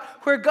forgot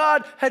where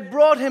God had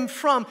brought him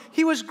from.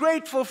 He was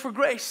grateful for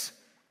grace.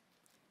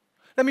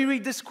 Let me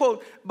read this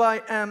quote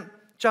by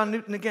John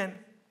Newton again.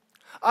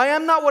 I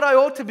am not what I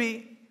ought to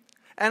be,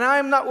 and I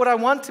am not what I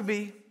want to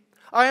be.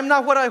 I am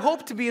not what I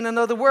hope to be in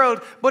another world,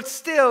 but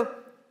still,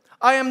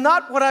 I am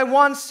not what I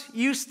once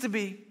used to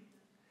be.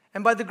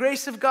 And by the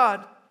grace of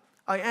God,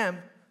 I am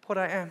what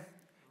I am.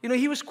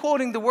 He was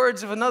quoting the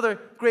words of another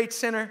great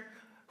sinner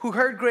who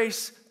heard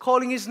grace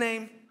calling his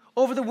name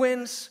over the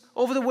winds,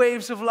 over the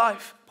waves of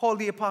life, Paul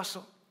the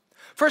Apostle.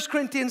 1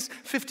 Corinthians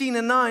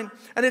 15:9,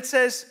 and it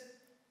says,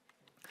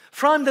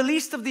 for I'm the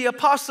least of the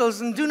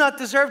apostles and do not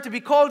deserve to be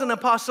called an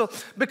apostle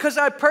because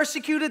I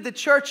persecuted the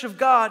church of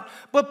God.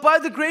 But by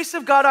the grace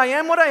of God, I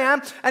am what I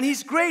am, and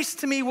his grace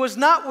to me was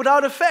not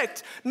without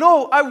effect.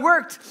 No, I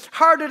worked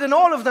harder than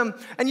all of them,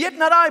 and yet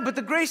not I, but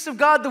the grace of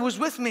God that was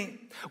with me.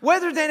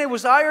 Whether then it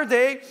was I or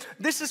they,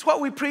 this is what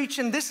we preach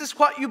and this is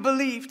what you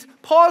believed.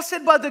 Paul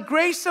said, by the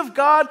grace of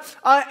God,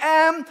 I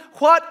am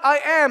what I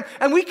am.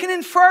 And we can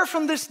infer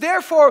from this,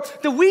 therefore,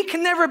 that we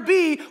can never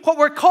be what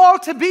we're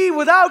called to be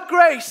without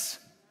grace.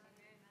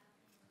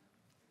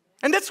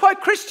 And that's why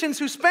Christians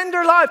who spend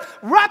their life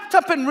wrapped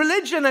up in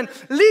religion and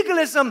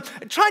legalism,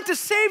 trying to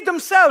save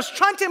themselves,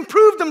 trying to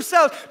improve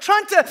themselves,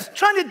 trying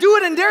to do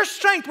it in their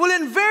strength, will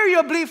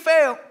invariably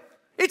fail.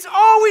 It's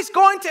always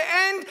going to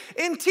end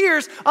in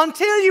tears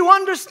until you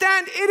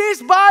understand it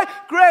is by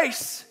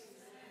grace.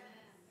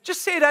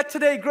 Just say that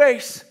today,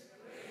 grace.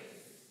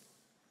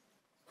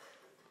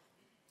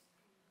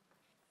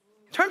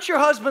 Turn to your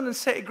husband and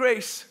say,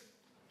 grace.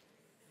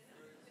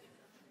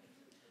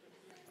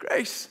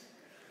 Grace.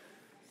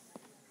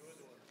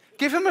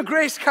 Give him a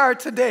grace card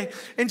today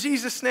in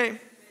Jesus' name.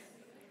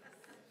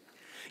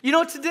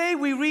 Today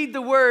we read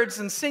the words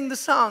and sing the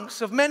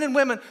songs of men and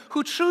women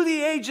who through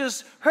the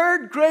ages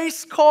heard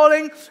grace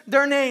calling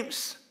their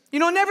names.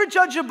 Never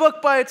judge a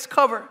book by its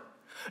cover,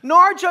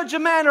 nor judge a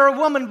man or a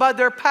woman by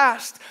their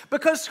past,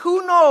 because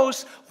who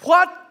knows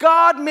what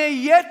God may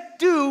yet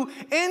do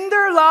in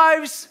their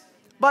lives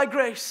by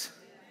grace.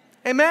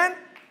 Amen?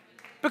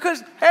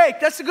 Because, hey,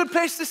 that's a good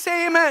place to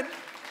say amen.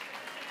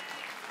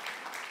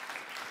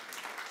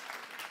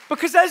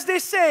 Because as they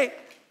say,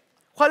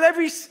 while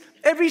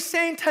every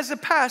saint has a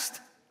past,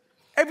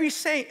 every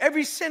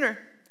sinner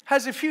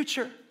has a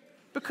future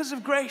because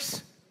of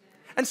grace.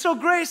 And so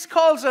grace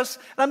calls us,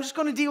 and I'm just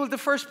going to deal with the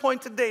first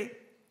point today.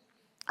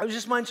 That was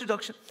just my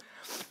introduction.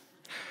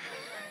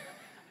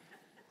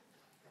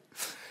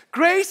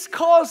 Grace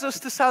calls us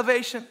to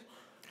salvation.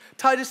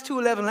 Titus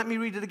 2:11, let me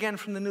read it again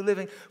from the New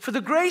Living. For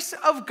the grace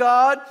of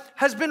God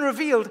has been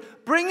revealed,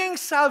 bringing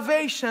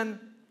salvation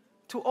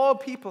to all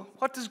people.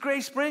 What does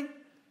grace bring?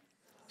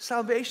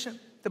 Salvation.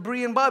 the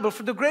Berean Bible.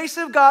 For the grace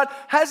of God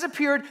has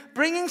appeared,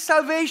 bringing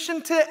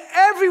salvation to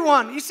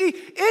everyone. You see,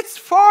 it's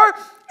for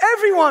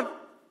everyone.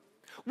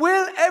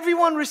 Will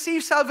everyone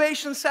receive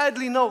salvation?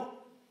 Sadly, no.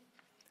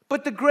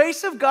 But the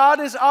grace of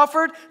God is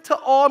offered to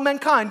all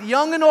mankind,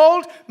 young and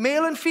old,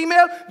 male and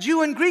female,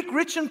 Jew and Greek,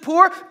 rich and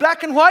poor,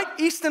 black and white,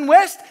 east and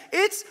west.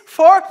 It's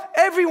for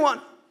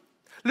everyone.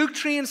 Luke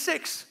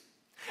 3:6.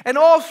 And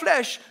all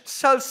flesh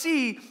shall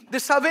see the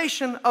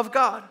salvation of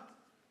God.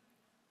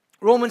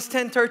 Romans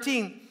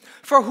 10:13.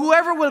 For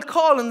whoever will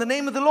call in the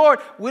name of the Lord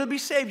will be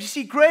saved. You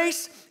see,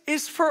 grace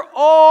is for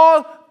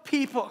all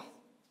people.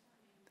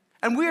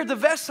 And we are the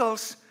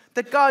vessels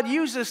that God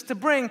uses to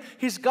bring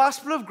His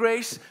gospel of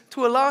grace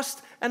to a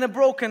lost and a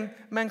broken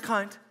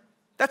mankind.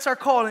 That's our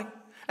calling.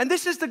 And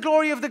this is the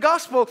glory of the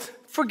gospel.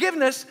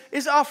 Forgiveness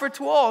is offered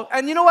to all.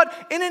 And you know what?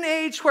 In an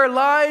age where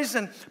lies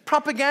and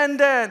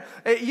propaganda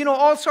and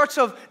all sorts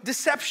of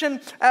deception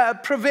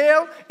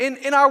prevail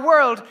in our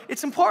world,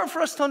 it's important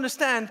for us to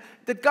understand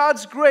that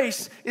God's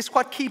grace is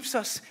what keeps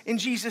us in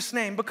Jesus'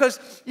 name. Because,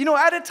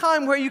 at a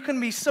time where you can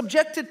be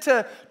subjected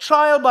to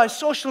trial by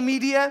social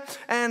media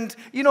and,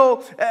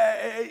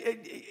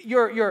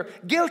 you're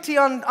guilty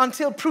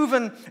until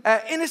proven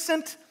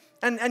innocent,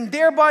 and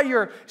thereby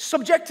you're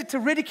subjected to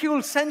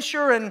ridicule,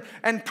 censure,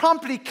 and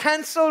promptly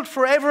canceled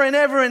forever and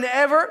ever and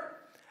ever,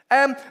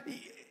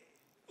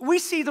 we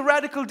see the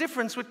radical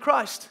difference with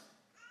Christ.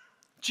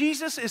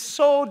 Jesus is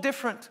so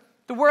different.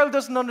 The world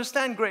doesn't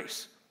understand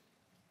grace.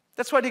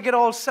 That's why they get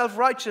all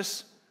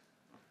self-righteous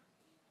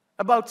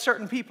about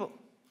certain people.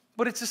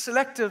 But it's a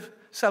selective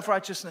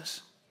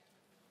self-righteousness.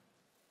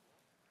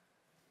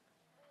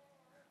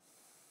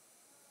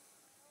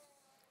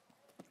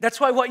 That's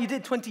why what you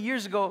did 20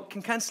 years ago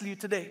can cancel you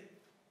today.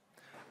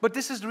 But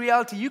this is the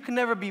reality. You can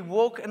never be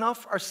woke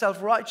enough or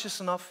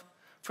self-righteous enough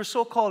for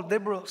so-called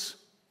liberals,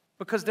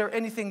 because they're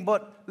anything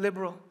but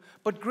liberal.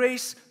 But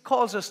grace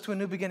calls us to a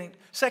new beginning.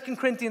 2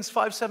 Corinthians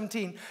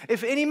 5:17.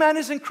 If any man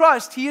is in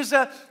Christ, he is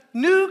a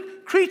new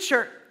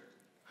creature.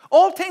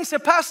 All things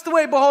have passed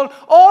away. Behold,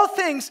 all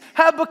things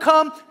have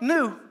become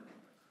new.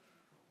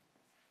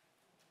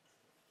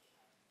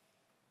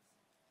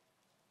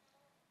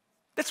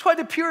 That's why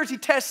the purity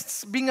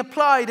tests being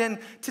applied in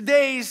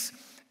today's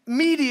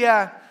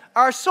media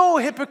are so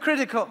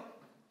hypocritical.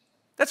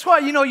 That's why,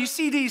 you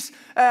see these,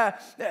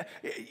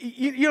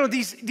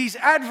 these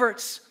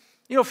adverts,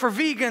 for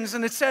vegans,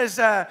 and it says,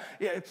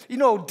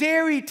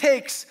 dairy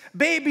takes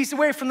babies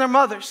away from their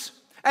mothers.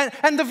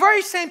 And the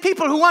very same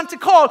people who want to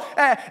call,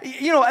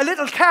 a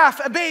little calf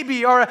a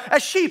baby, or a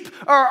sheep,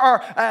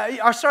 or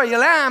a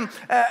lamb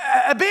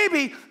a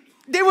baby,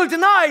 they will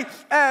deny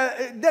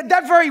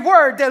that very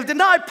word. They'll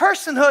deny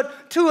personhood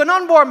to an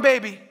unborn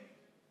baby.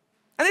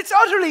 And it's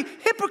utterly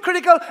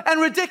hypocritical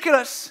and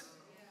ridiculous.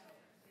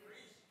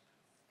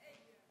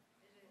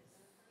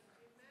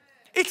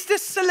 It's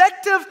this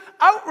selective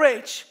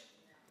outrage.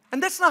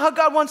 And that's not how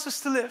God wants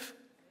us to live.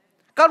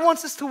 God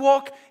wants us to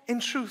walk in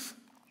truth.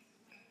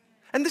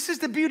 And this is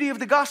the beauty of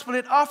the gospel.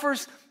 It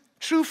offers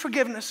true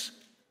forgiveness.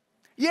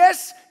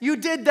 Yes, you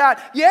did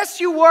that.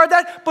 Yes, you were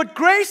that. But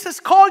grace has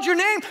called your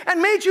name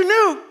and made you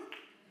new.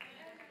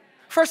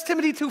 1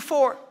 Timothy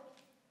 2:4.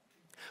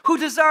 Who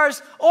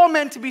desires all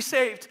men to be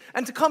saved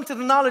and to come to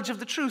the knowledge of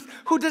the truth.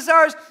 Who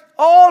desires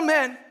all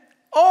men.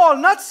 All,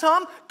 not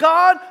some.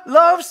 God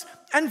loves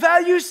and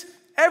values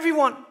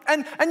everyone.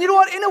 And you know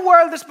what? In a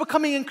world that's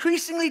becoming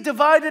increasingly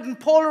divided and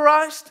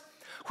polarized,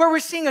 where we're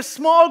seeing a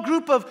small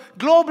group of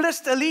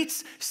globalist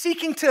elites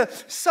seeking to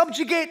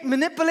subjugate,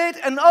 manipulate,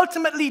 and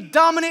ultimately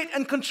dominate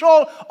and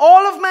control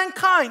all of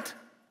mankind,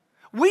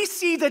 we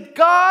see that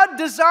God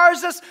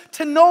desires us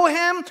to know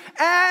Him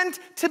and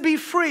to be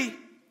free.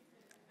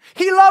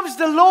 He loves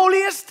the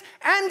lowliest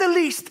and the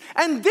least,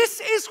 and this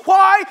is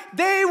why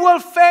they will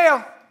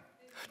fail.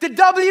 The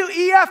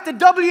WEF, the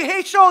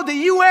WHO, the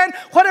UN,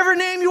 whatever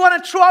name you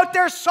want to throw out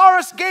there,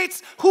 Soros,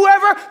 Gates,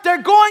 whoever,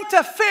 they're going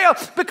to fail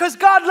because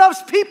God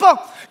loves people.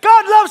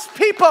 God loves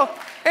people.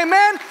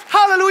 Amen?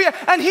 Hallelujah.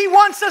 And He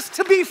wants us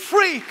to be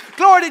free.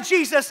 Glory to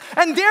Jesus.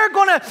 And they're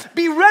going to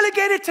be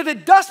relegated to the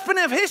dustbin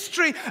of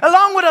history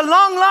along with a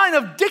long line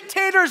of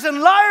dictators and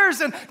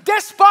liars and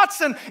despots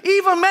and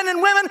evil men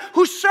and women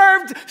who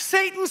served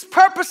Satan's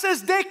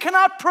purposes. They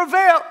cannot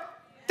prevail.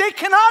 They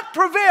cannot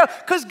prevail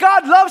because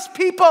God loves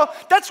people.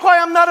 That's why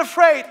I'm not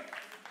afraid.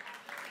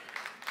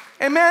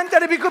 Amen?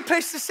 That'd be a good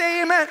place to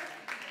say amen.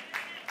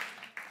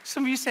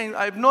 Some of you saying,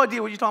 I have no idea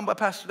what you're talking about,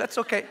 Pastor. That's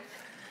okay.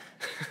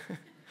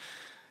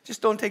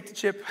 Just don't take the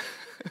chip.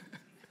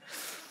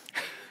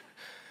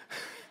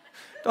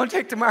 Don't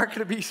take the mark of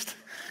the beast.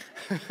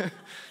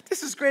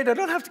 This is great. I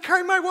don't have to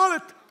carry my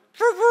wallet.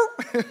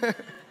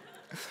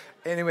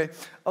 Anyway,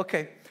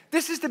 okay.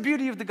 This is the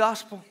beauty of the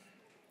gospel.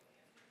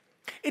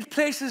 It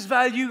places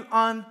value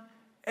on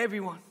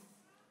everyone.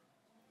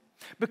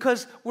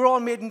 Because we're all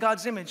made in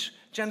God's image.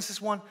 Genesis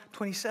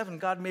 1:27,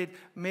 God made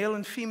male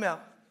and female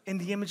in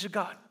the image of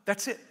God.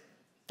 That's it.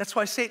 That's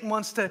why Satan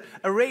wants to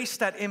erase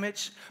that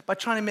image by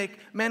trying to make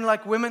men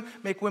like women,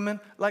 make women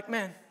like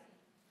men.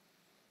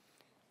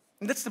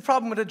 And that's the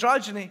problem with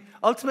androgyny.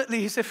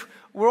 Ultimately, is if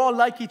we're all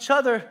like each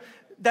other,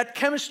 that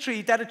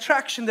chemistry, that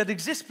attraction that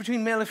exists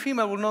between male and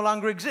female will no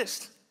longer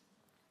exist.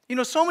 You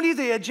know, so many of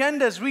the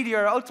agendas really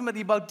are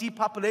ultimately about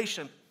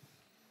depopulation.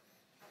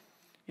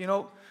 You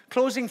know,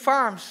 closing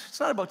farms, it's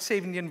not about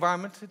saving the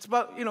environment. It's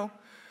about, you know,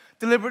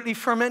 deliberately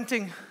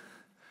fermenting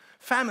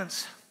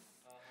famines.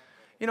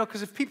 You know,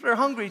 because if people are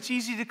hungry, it's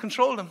easy to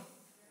control them.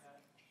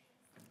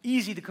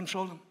 Easy to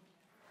control them.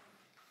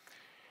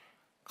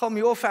 Call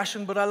me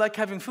old-fashioned, but I like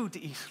having food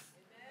to eat.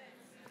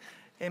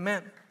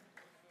 Amen.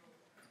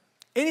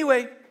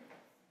 Anyway,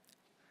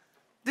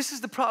 this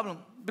is the problem.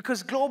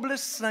 Because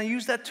globalists, and I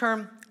use that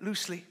term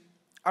loosely,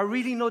 are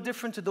really no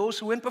different to those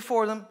who went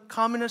before them,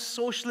 communists,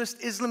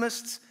 socialists,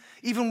 Islamists,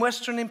 even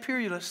Western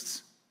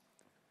imperialists.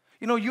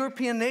 You know,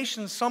 European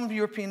nations, some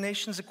European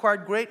nations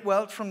acquired great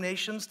wealth from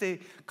nations they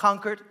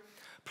conquered,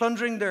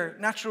 plundering their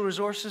natural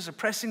resources,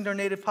 oppressing their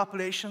native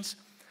populations.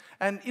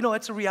 And, you know,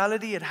 it's a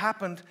reality, it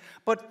happened.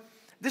 But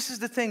this is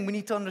the thing we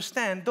need to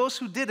understand. Those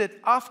who did it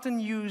often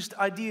used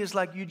ideas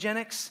like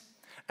eugenics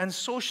and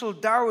social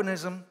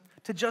Darwinism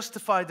to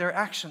justify their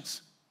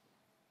actions.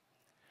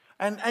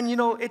 And you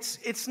know,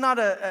 it's not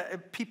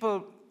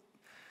people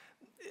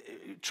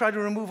try to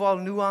remove all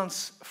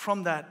nuance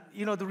from that.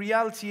 You know, the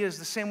reality is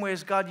the same way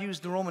as God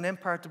used the Roman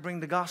Empire to bring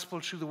the gospel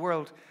through the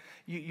world.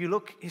 You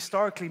look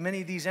historically,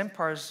 many of these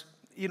empires,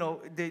 you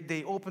know,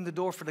 they opened the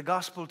door for the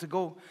gospel to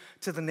go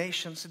to the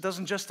nations. It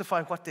doesn't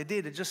justify what they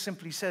did. It just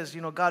simply says,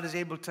 you know, God is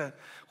able to,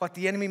 what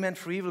the enemy meant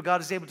for evil,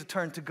 God is able to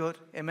turn to good.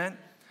 Amen?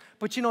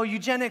 But, you know,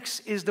 eugenics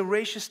is the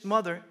racist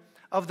mother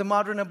of the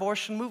modern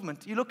abortion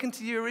movement. You look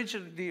into the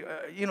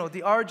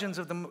origins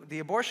of the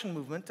abortion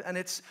movement, and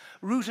it's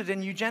rooted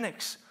in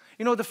eugenics.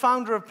 You know, the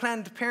founder of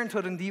Planned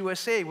Parenthood in the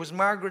USA was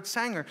Margaret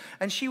Sanger,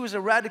 and she was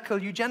a radical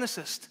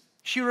eugenicist.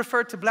 She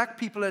referred to black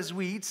people as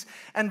weeds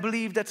and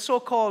believed that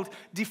so-called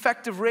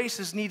defective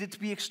races needed to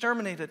be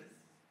exterminated.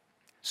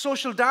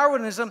 Social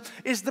Darwinism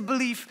is the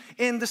belief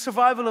in the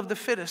survival of the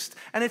fittest,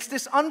 and it's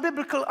this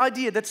unbiblical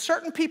idea that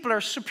certain people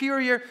are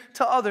superior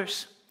to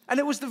others. And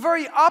it was the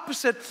very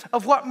opposite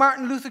of what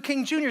Martin Luther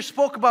King Jr.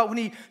 spoke about when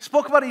he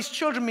spoke about his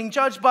children being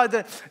judged by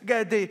the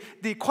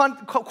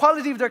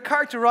quality of their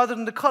character rather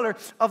than the color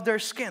of their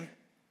skin.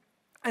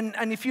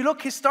 And if you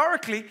look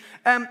historically,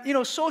 you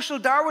know, social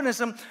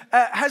Darwinism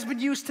has been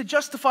used to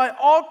justify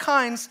all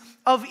kinds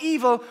of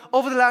evil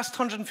over the last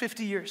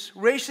 150 years.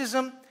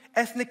 Racism,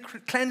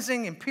 ethnic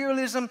cleansing,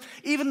 imperialism,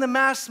 even the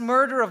mass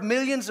murder of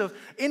millions of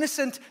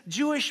innocent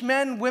Jewish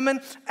men, women,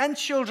 and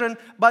children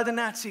by the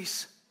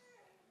Nazis.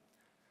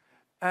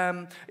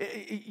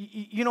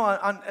 You know,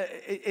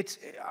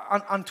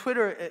 on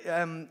Twitter,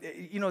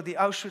 you know, the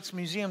Auschwitz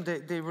Museum,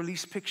 they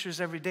release pictures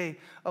every day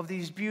of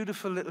these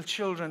beautiful little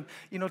children,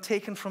 you know,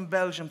 taken from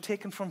Belgium,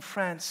 taken from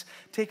France,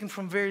 taken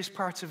from various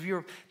parts of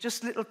Europe,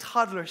 just little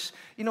toddlers,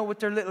 you know, with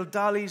their little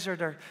dollies or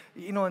their,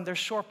 you know, and their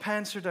short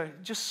pants or their,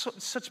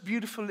 just such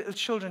beautiful little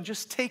children,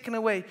 just taken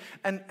away.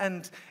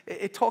 And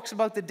it talks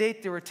about the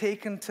date they were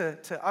taken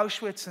to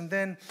Auschwitz and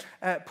then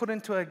put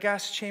into a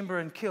gas chamber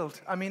and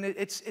killed. I mean,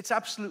 it's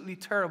absolutely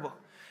terrible.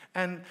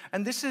 And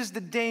this is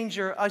the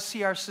danger I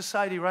see our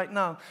society right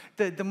now.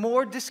 The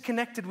more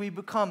disconnected we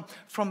become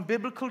from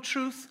biblical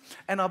truth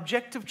and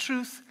objective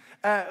truth,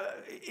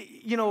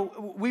 you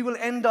know, we will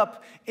end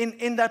up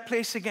in that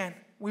place again.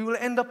 We will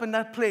end up in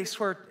that place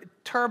where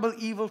terrible,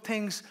 evil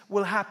things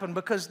will happen,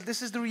 because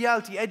this is the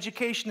reality.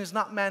 Education is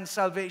not man's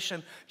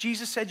salvation.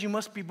 Jesus said you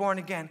must be born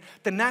again.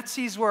 The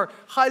Nazis were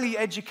highly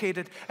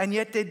educated, and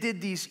yet they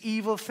did these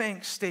evil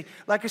things. They,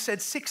 like I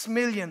said, 6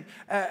 million,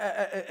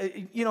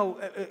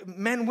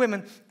 men,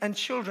 women, and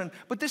children.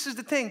 But this is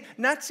the thing.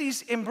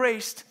 Nazis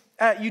embraced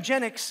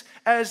eugenics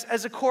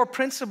as a core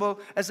principle,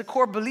 as a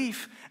core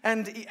belief,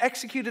 and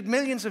executed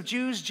millions of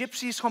Jews,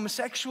 gypsies,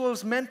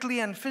 homosexuals, mentally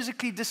and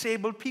physically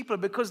disabled people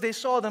because they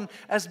saw them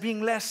as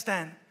being less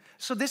than.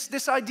 So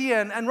this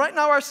idea, and right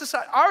now our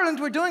society, Ireland,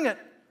 we're doing it.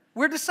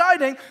 We're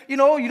deciding, you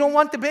know, you don't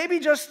want the baby,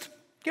 just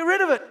get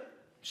rid of it.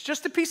 It's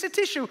just a piece of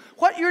tissue.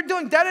 What you're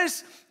doing,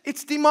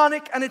 it's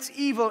demonic and it's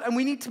evil, and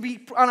we need to be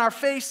on our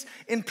face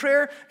in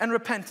prayer and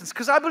repentance.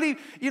 Because I believe,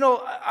 you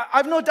know,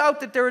 I've no doubt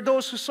that there are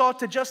those who sought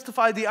to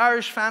justify the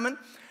Irish famine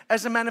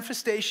as a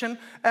manifestation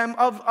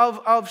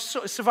of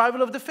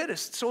survival of the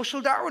fittest,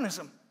 social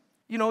Darwinism.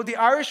 You know, the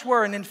Irish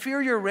were an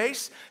inferior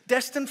race,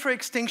 destined for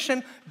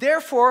extinction.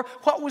 Therefore,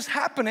 what was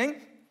happening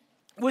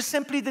was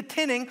simply the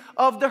thinning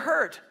of the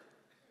herd.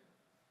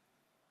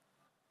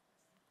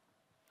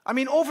 I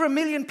mean, over 1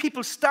 million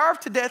people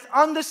starved to death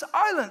on this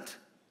island.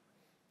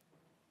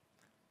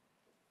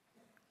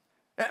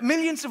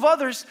 Millions of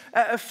others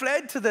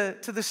fled to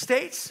the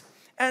States.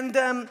 And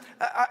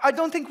I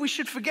don't think we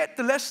should forget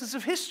the lessons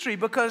of history,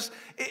 because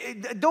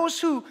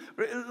those who,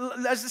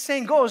 as the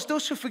saying goes,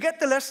 those who forget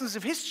the lessons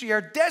of history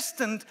are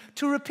destined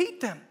to repeat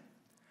them.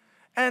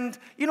 And,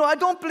 you know, I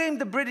don't blame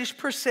the British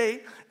per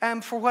se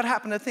for what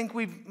happened. I think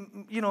we've,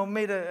 you know,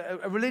 made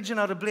a religion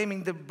out of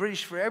blaming the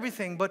British for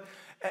everything. But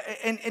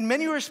in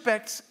many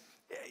respects,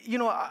 you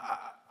know,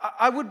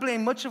 I would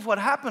blame much of what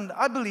happened,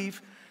 I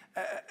believe,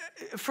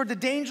 for the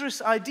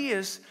dangerous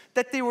ideas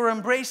that they were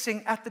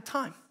embracing at the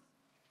time.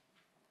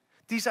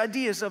 These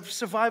ideas of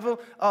survival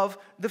of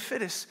the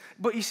fittest.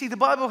 But you see, the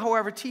Bible,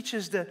 however,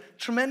 teaches the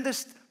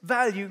tremendous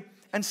value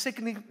and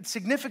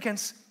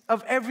significance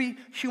of every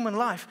human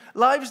life.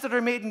 Lives that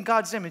are made in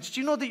God's image.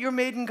 Do you know that you're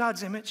made in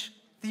God's image?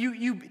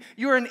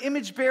 You're an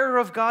image bearer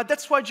of God.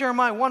 That's why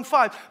Jeremiah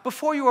 1:5,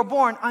 before you were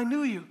born, I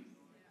knew you.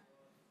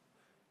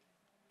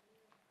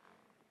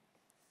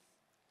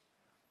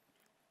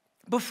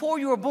 Before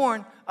you were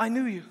born, I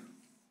knew you.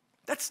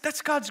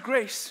 That's God's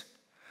grace.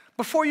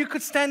 Before you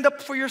could stand up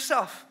for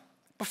yourself,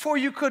 before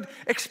you could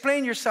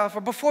explain yourself,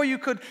 or before you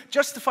could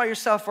justify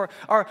yourself, or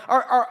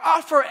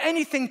offer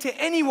anything to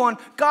anyone,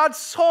 God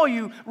saw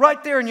you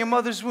right there in your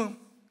mother's womb.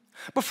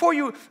 Before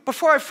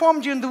I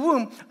formed you in the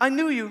womb, I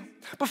knew you.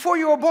 Before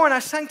you were born, I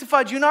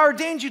sanctified you and I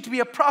ordained you to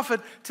be a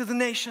prophet to the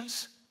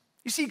nations.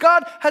 You see,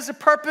 God has a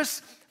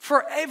purpose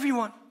for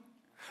everyone.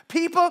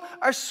 People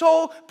are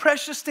so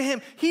precious to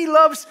Him. He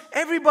loves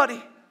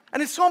everybody.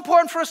 And it's so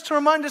important for us to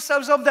remind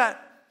ourselves of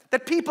that.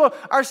 That people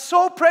are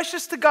so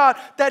precious to God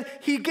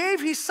that He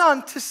gave His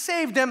Son to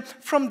save them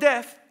from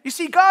death. You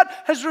see, God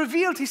has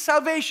revealed His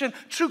salvation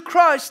through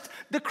Christ,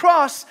 the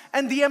cross,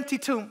 and the empty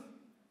tomb.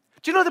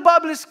 Do you know the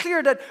Bible is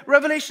clear that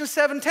Revelation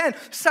 7:10,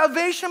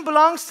 salvation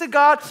belongs to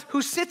God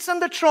who sits on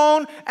the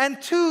throne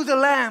and to the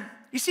Lamb.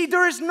 You see,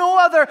 there is no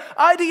other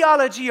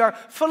ideology or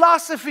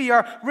philosophy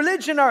or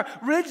religion or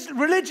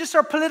religious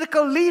or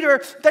political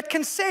leader that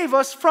can save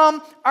us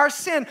from our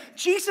sin.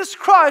 Jesus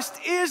Christ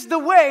is the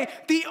way,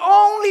 the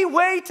only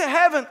way to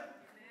heaven.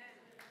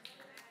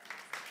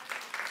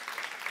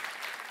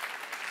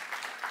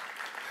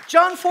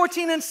 John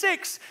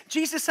 14:6,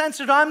 Jesus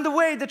answered, I'm the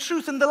way, the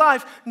truth, and the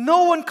life.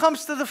 No one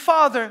comes to the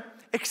Father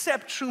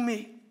except through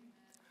me.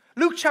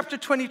 Luke chapter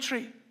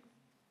 23,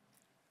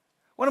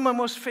 one of my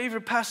most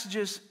favorite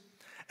passages.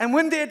 And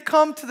when they had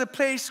come to the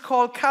place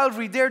called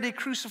Calvary, there they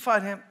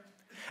crucified Him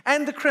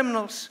and the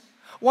criminals,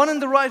 one on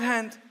the right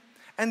hand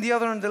and the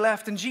other on the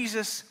left. And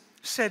Jesus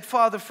said,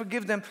 Father,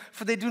 forgive them,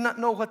 for they do not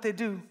know what they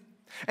do.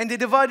 And they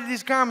divided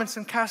His garments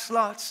and cast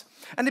lots.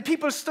 And the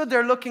people stood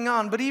there looking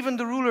on, but even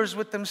the rulers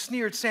with them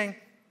sneered, saying,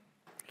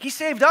 He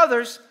saved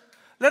others,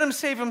 let Him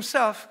save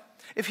Himself,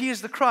 if He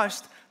is the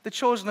Christ, the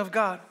chosen of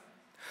God.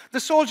 The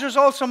soldiers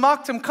also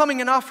mocked Him, coming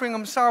and offering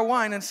Him sour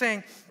wine, and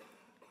saying,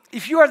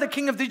 If you are the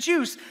King of the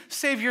Jews,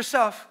 save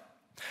yourself.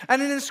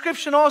 And an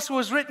inscription also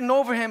was written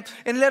over Him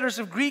in letters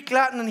of Greek,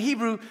 Latin, and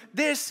Hebrew,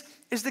 This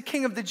is the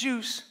King of the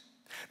Jews.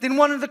 Then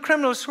one of the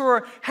criminals who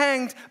were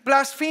hanged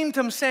blasphemed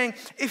Him, saying,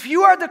 If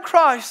you are the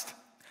Christ,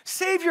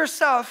 save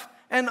yourself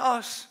and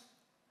us.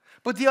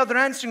 But the other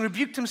answering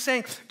rebuked Him,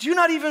 saying, Do you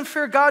not even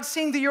fear God,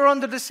 seeing that you are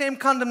under the same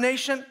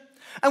condemnation?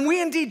 And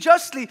we indeed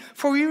justly,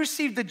 for we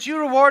received the due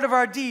reward of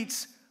our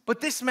deeds.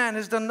 But this man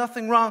has done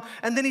nothing wrong.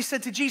 And then he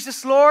said to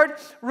Jesus, Lord,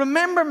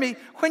 remember me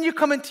when you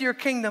come into your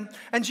kingdom.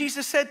 And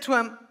Jesus said to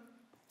him,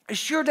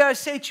 Assuredly I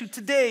say to you,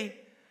 today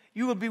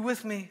you will be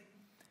with me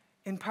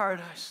in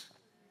paradise.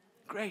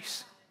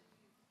 Grace.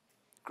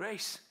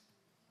 Grace.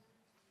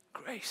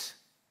 Grace.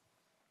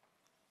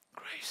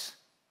 Grace.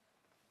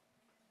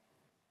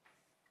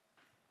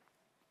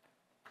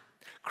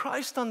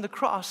 Christ on the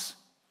cross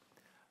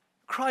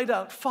cried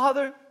out,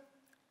 Father,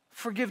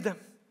 forgive them.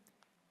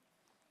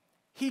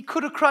 He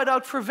could have cried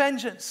out for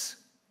vengeance,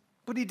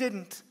 but He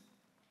didn't.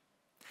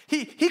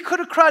 He could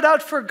have cried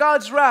out for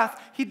God's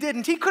wrath. He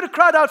didn't. He could have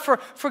cried out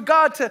for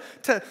God to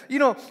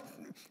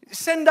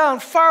send down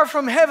fire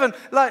from heaven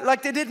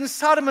like they did in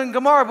Sodom and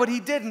Gomorrah, but He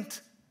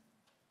didn't.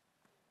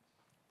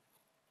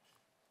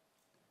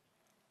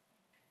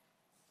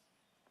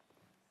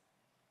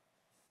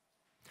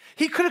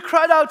 He could have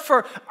cried out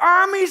for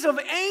armies of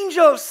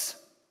angels,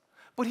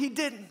 but He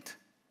didn't.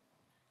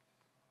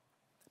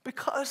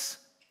 Because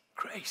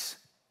grace.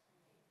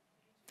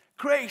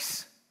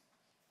 Grace.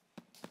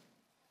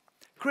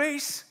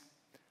 Grace.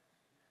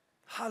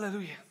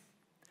 Hallelujah.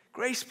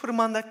 Grace put Him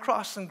on that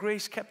cross, and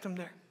grace kept Him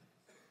there.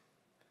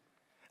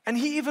 And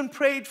He even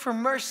prayed for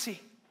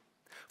mercy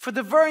for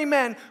the very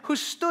men who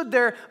stood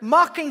there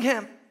mocking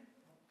Him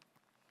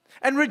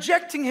and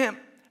rejecting Him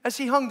as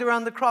He hung there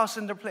on the cross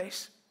in their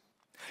place.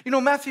 You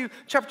know, Matthew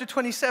chapter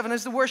 27,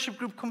 as the worship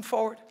group come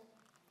forward.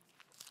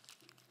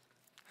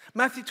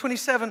 Matthew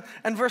 27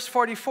 and verse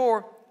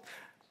 44.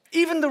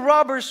 Even the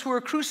robbers who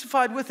were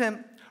crucified with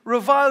Him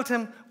reviled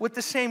Him with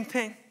the same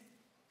thing.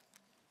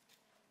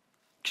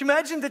 Can you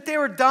imagine that they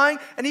were dying,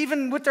 and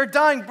even with their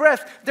dying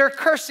breath, they're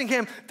cursing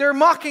Him, they're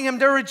mocking Him,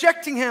 they're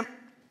rejecting Him.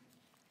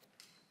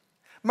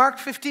 Mark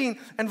 15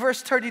 and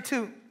verse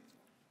 32.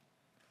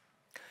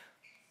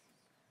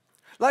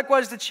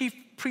 Likewise, the chief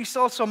priests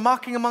also,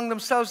 mocking among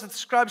themselves, that the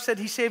scribes said,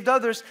 He saved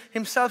others,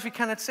 Himself He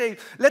cannot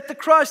save. Let the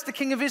Christ, the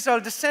King of Israel,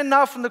 descend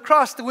now from the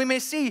cross, that we may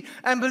see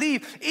and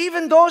believe.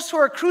 Even those who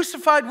are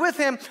crucified with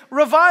Him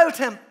reviled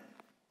Him.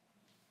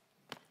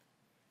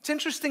 It's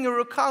interesting, it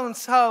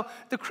recounts how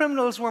the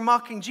criminals were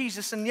mocking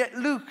Jesus, and yet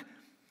Luke,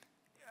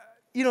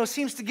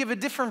 seems to give a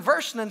different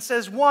version and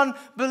says one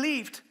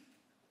believed.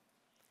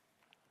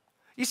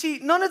 You see,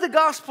 none of the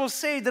Gospels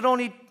say that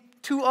only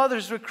 2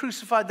 others were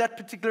crucified that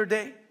particular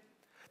day.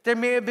 There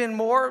may have been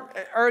more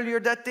earlier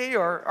that day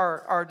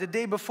or the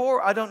day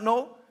before, I don't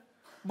know.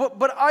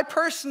 But I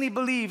personally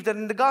believe that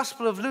in the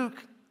Gospel of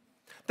Luke,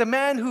 the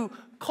man who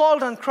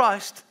called on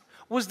Christ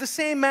was the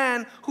same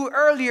man who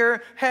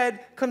earlier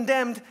had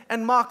condemned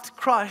and mocked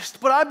Christ.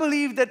 But I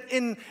believe that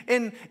in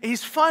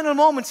his final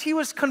moments, he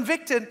was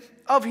convicted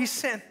of his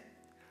sin.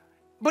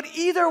 But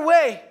either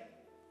way,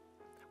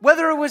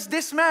 whether it was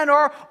this man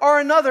or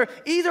another,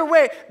 either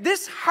way,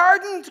 this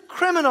hardened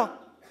criminal,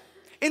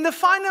 in the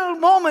final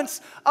moments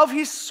of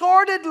his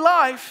sordid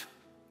life,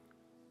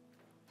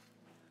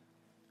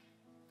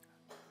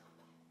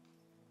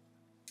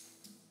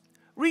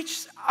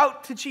 reached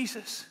out to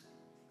Jesus.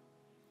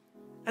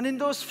 And in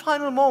those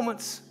final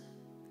moments,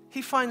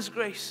 he finds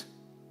grace.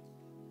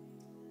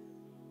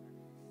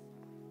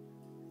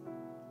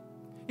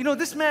 You know,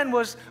 this man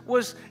was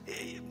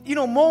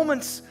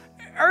moments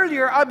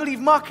earlier, I believe,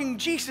 mocking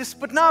Jesus,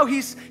 but now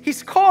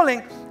he's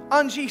calling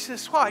on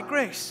Jesus. Why?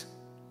 Grace.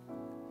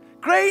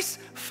 Grace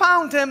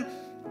found him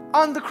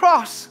on the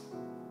cross.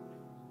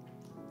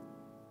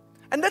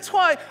 And that's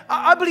why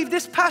I believe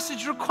this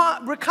passage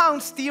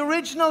recounts the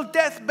original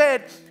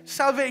deathbed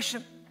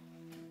salvation.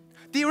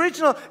 The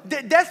original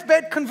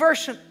deathbed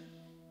conversion.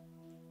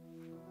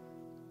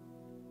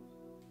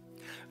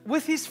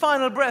 With his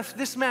final breath,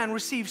 this man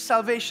received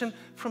salvation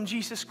from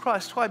Jesus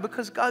Christ. Why?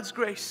 Because God's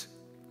grace.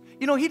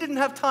 You know, he didn't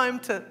have time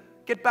to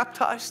get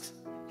baptized.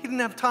 He didn't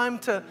have time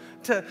to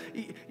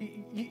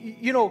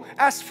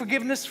ask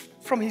forgiveness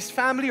from his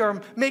family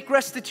or make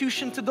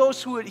restitution to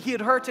those who he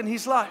had hurt in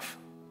his life.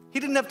 He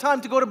didn't have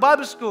time to go to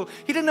Bible school.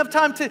 He didn't have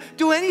time to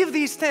do any of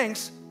these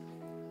things.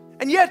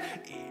 And yet,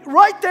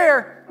 right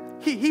there,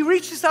 he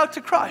reaches out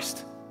to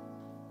Christ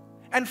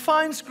and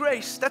finds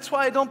grace. That's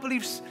why I don't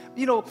believe,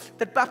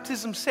 that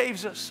baptism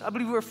saves us. I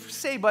believe we're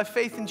saved by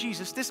faith in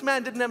Jesus. This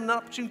man didn't have an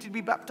opportunity to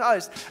be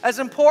baptized. As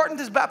important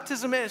as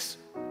baptism is,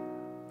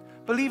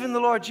 believe in the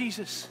Lord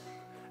Jesus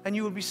and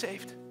you will be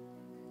saved.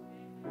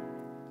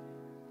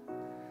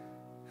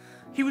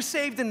 He was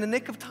saved in the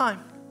nick of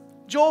time.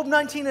 Job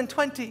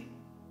 19:20.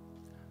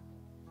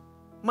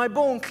 My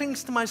bone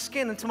clings to my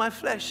skin and to my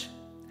flesh,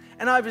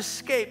 and I've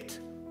escaped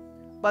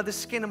by the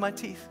skin of my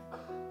teeth.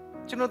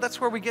 Do you know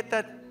that's where we get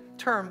that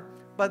term,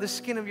 by the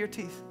skin of your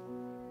teeth?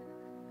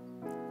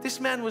 This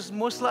man was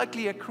most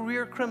likely a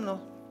career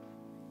criminal.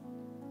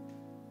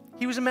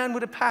 He was a man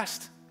with a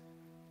past.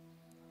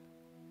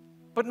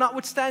 But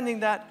notwithstanding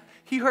that,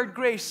 he heard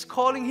grace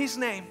calling his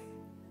name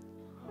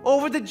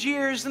over the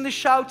jeers and the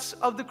shouts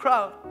of the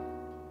crowd,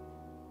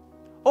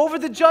 over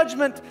the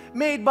judgment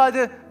made by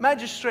the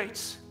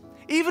magistrates,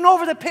 even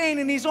over the pain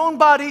in his own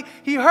body.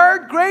 He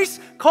heard grace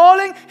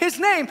calling his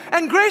name,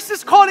 and grace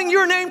is calling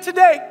your name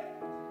today.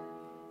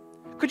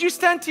 Could you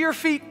stand to your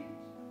feet?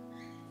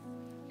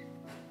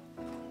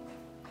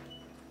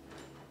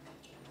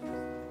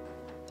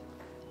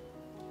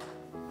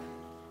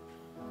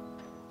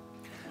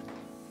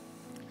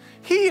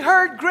 He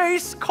heard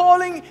grace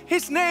calling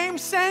his name,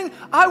 saying,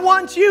 I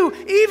want you,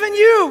 even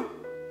you.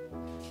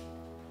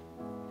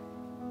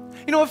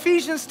 You know,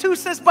 Ephesians 2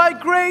 says, by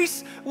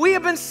grace we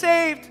have been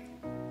saved.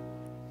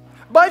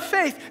 By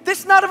faith.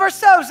 This not of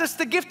ourselves, it's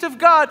the gift of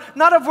God,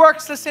 not of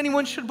works, lest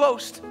anyone should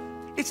boast.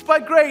 It's by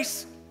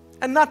grace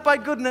and not by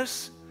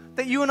goodness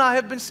that you and I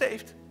have been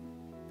saved.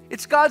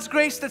 It's God's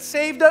grace that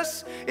saved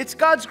us. It's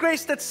God's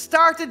grace that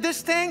started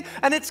this thing,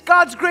 and it's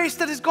God's grace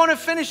that is going to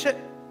finish it.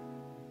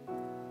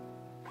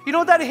 You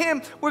know that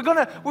hymn, we're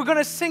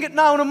gonna sing it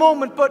now in a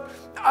moment, but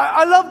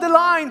I love the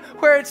line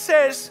where it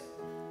says,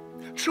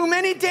 through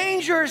many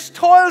dangers,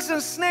 toils and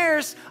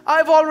snares,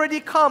 I've already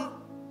come.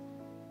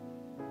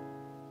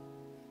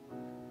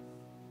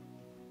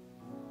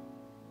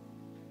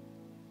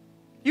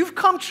 You've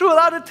come through a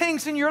lot of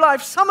things in your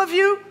life. Some of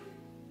you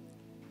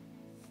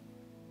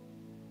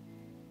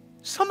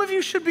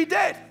should be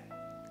dead,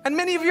 and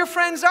many of your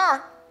friends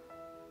are.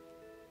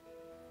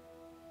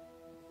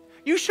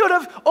 You should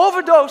have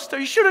overdosed, or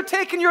you should have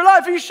taken your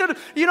life, or you should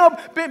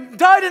have,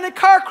 died in a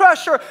car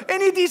crash, or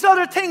any of these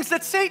other things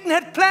that Satan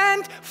had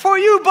planned for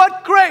you.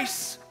 But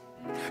grace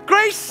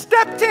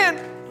stepped in.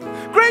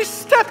 Grace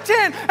stepped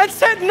in and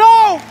said,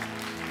 no.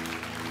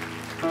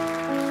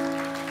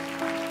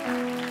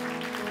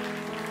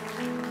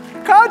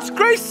 God's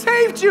grace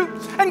saved you,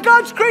 and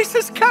God's grace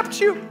has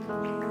kept you.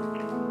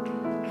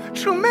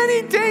 Through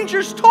many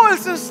dangers,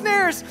 toils, and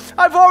snares,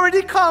 I've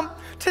already come.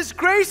 'Tis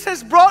grace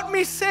has brought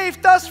me safe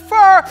thus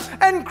far,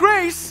 and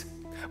grace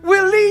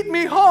will lead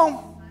me home.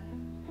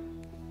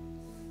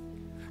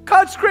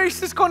 God's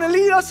grace is going to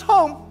lead us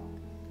home.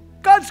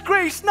 God's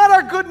grace, not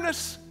our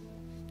goodness,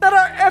 not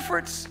our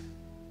efforts.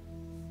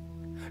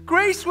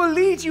 Grace will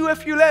lead you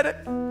if you let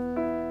it.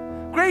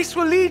 Grace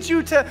will lead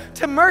you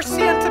to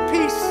mercy and to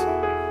peace.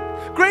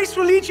 Grace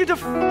will lead you to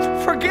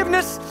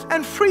forgiveness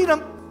and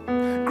freedom.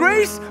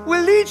 Grace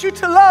will lead you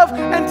to love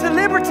and to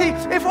liberty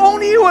if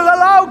only you will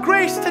allow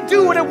grace to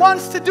do what it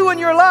wants to do in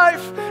your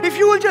life. If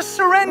you will just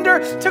surrender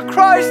to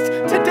Christ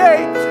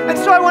today. And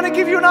so I want to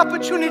give you an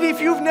opportunity,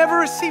 if you've never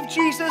received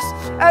Jesus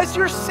as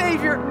your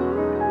Savior,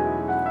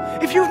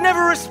 if you've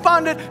never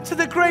responded to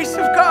the grace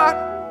of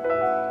God,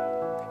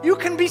 you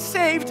can be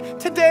saved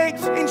today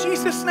in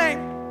Jesus'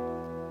 name.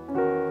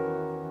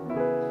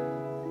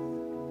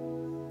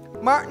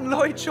 Martin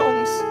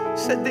Lloyd-Jones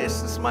said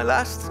this is my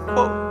last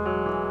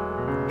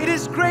quote. It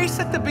is grace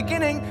at the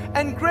beginning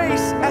and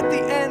grace at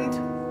the end.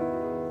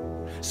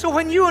 So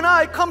when you and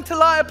I come to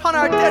lie upon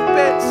our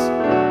deathbeds,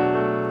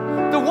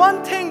 the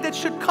one thing that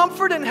should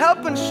comfort and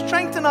help and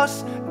strengthen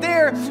us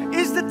there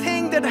is the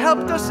thing that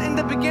helped us in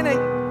the beginning.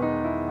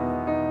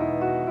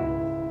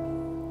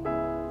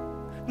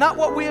 Not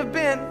what we have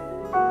been,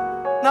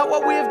 not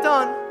what we have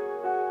done,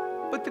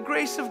 but the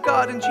grace of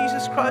God in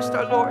Jesus Christ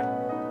our Lord.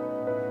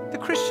 The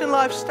Christian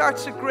life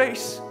starts at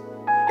grace.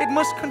 It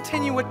must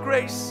continue with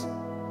grace.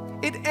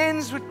 It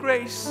ends with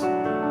grace.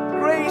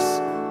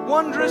 Grace,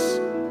 wondrous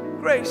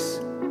grace.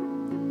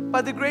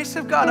 By the grace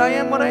of God, I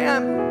am what I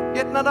am.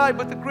 Yet not I,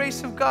 but the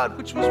grace of God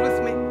which was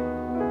with me.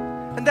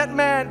 And that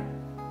man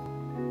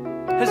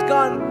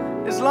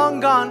is long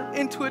gone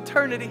into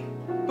eternity.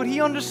 But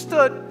he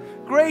understood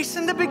grace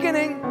in the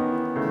beginning,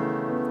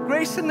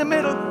 grace in the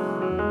middle,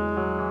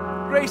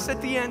 grace at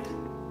the end.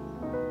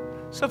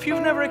 So if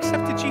you've never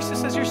accepted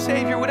Jesus as your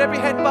Savior, with every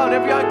head bowed,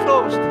 every eye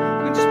closed, you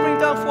can just bring it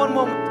down for one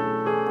moment.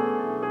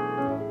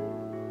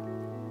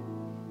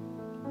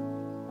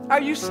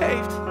 Are you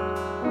saved?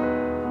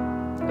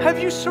 Have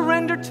you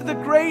surrendered to the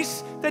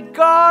grace that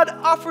God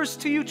offers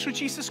to you through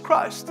Jesus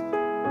Christ?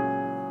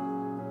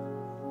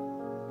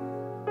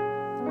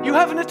 You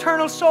have an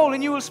eternal soul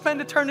and you will spend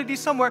eternity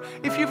somewhere.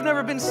 If you've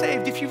never been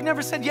saved, if you've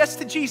never said yes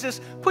to Jesus,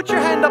 put your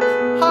hand up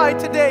high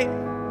today.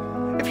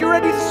 If you're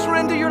ready to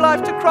surrender your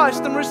life to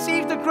Christ and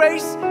receive the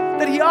grace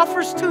that He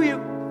offers to you.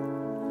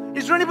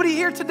 Is there anybody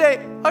here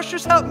today?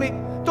 Ushers, help me.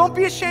 Don't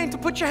be ashamed to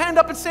put your hand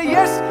up and say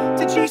yes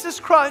to Jesus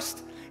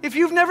Christ. If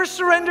you've never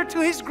surrendered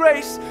to His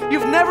grace,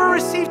 you've never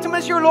received Him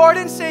as your Lord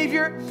and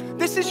Savior,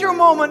 this is your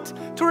moment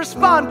to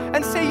respond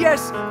and say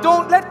yes.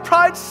 Don't let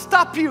pride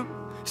stop you.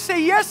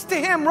 Say yes to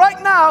Him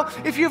right now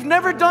if you've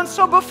never done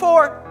so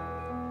before.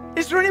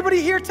 Is there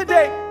anybody here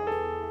today?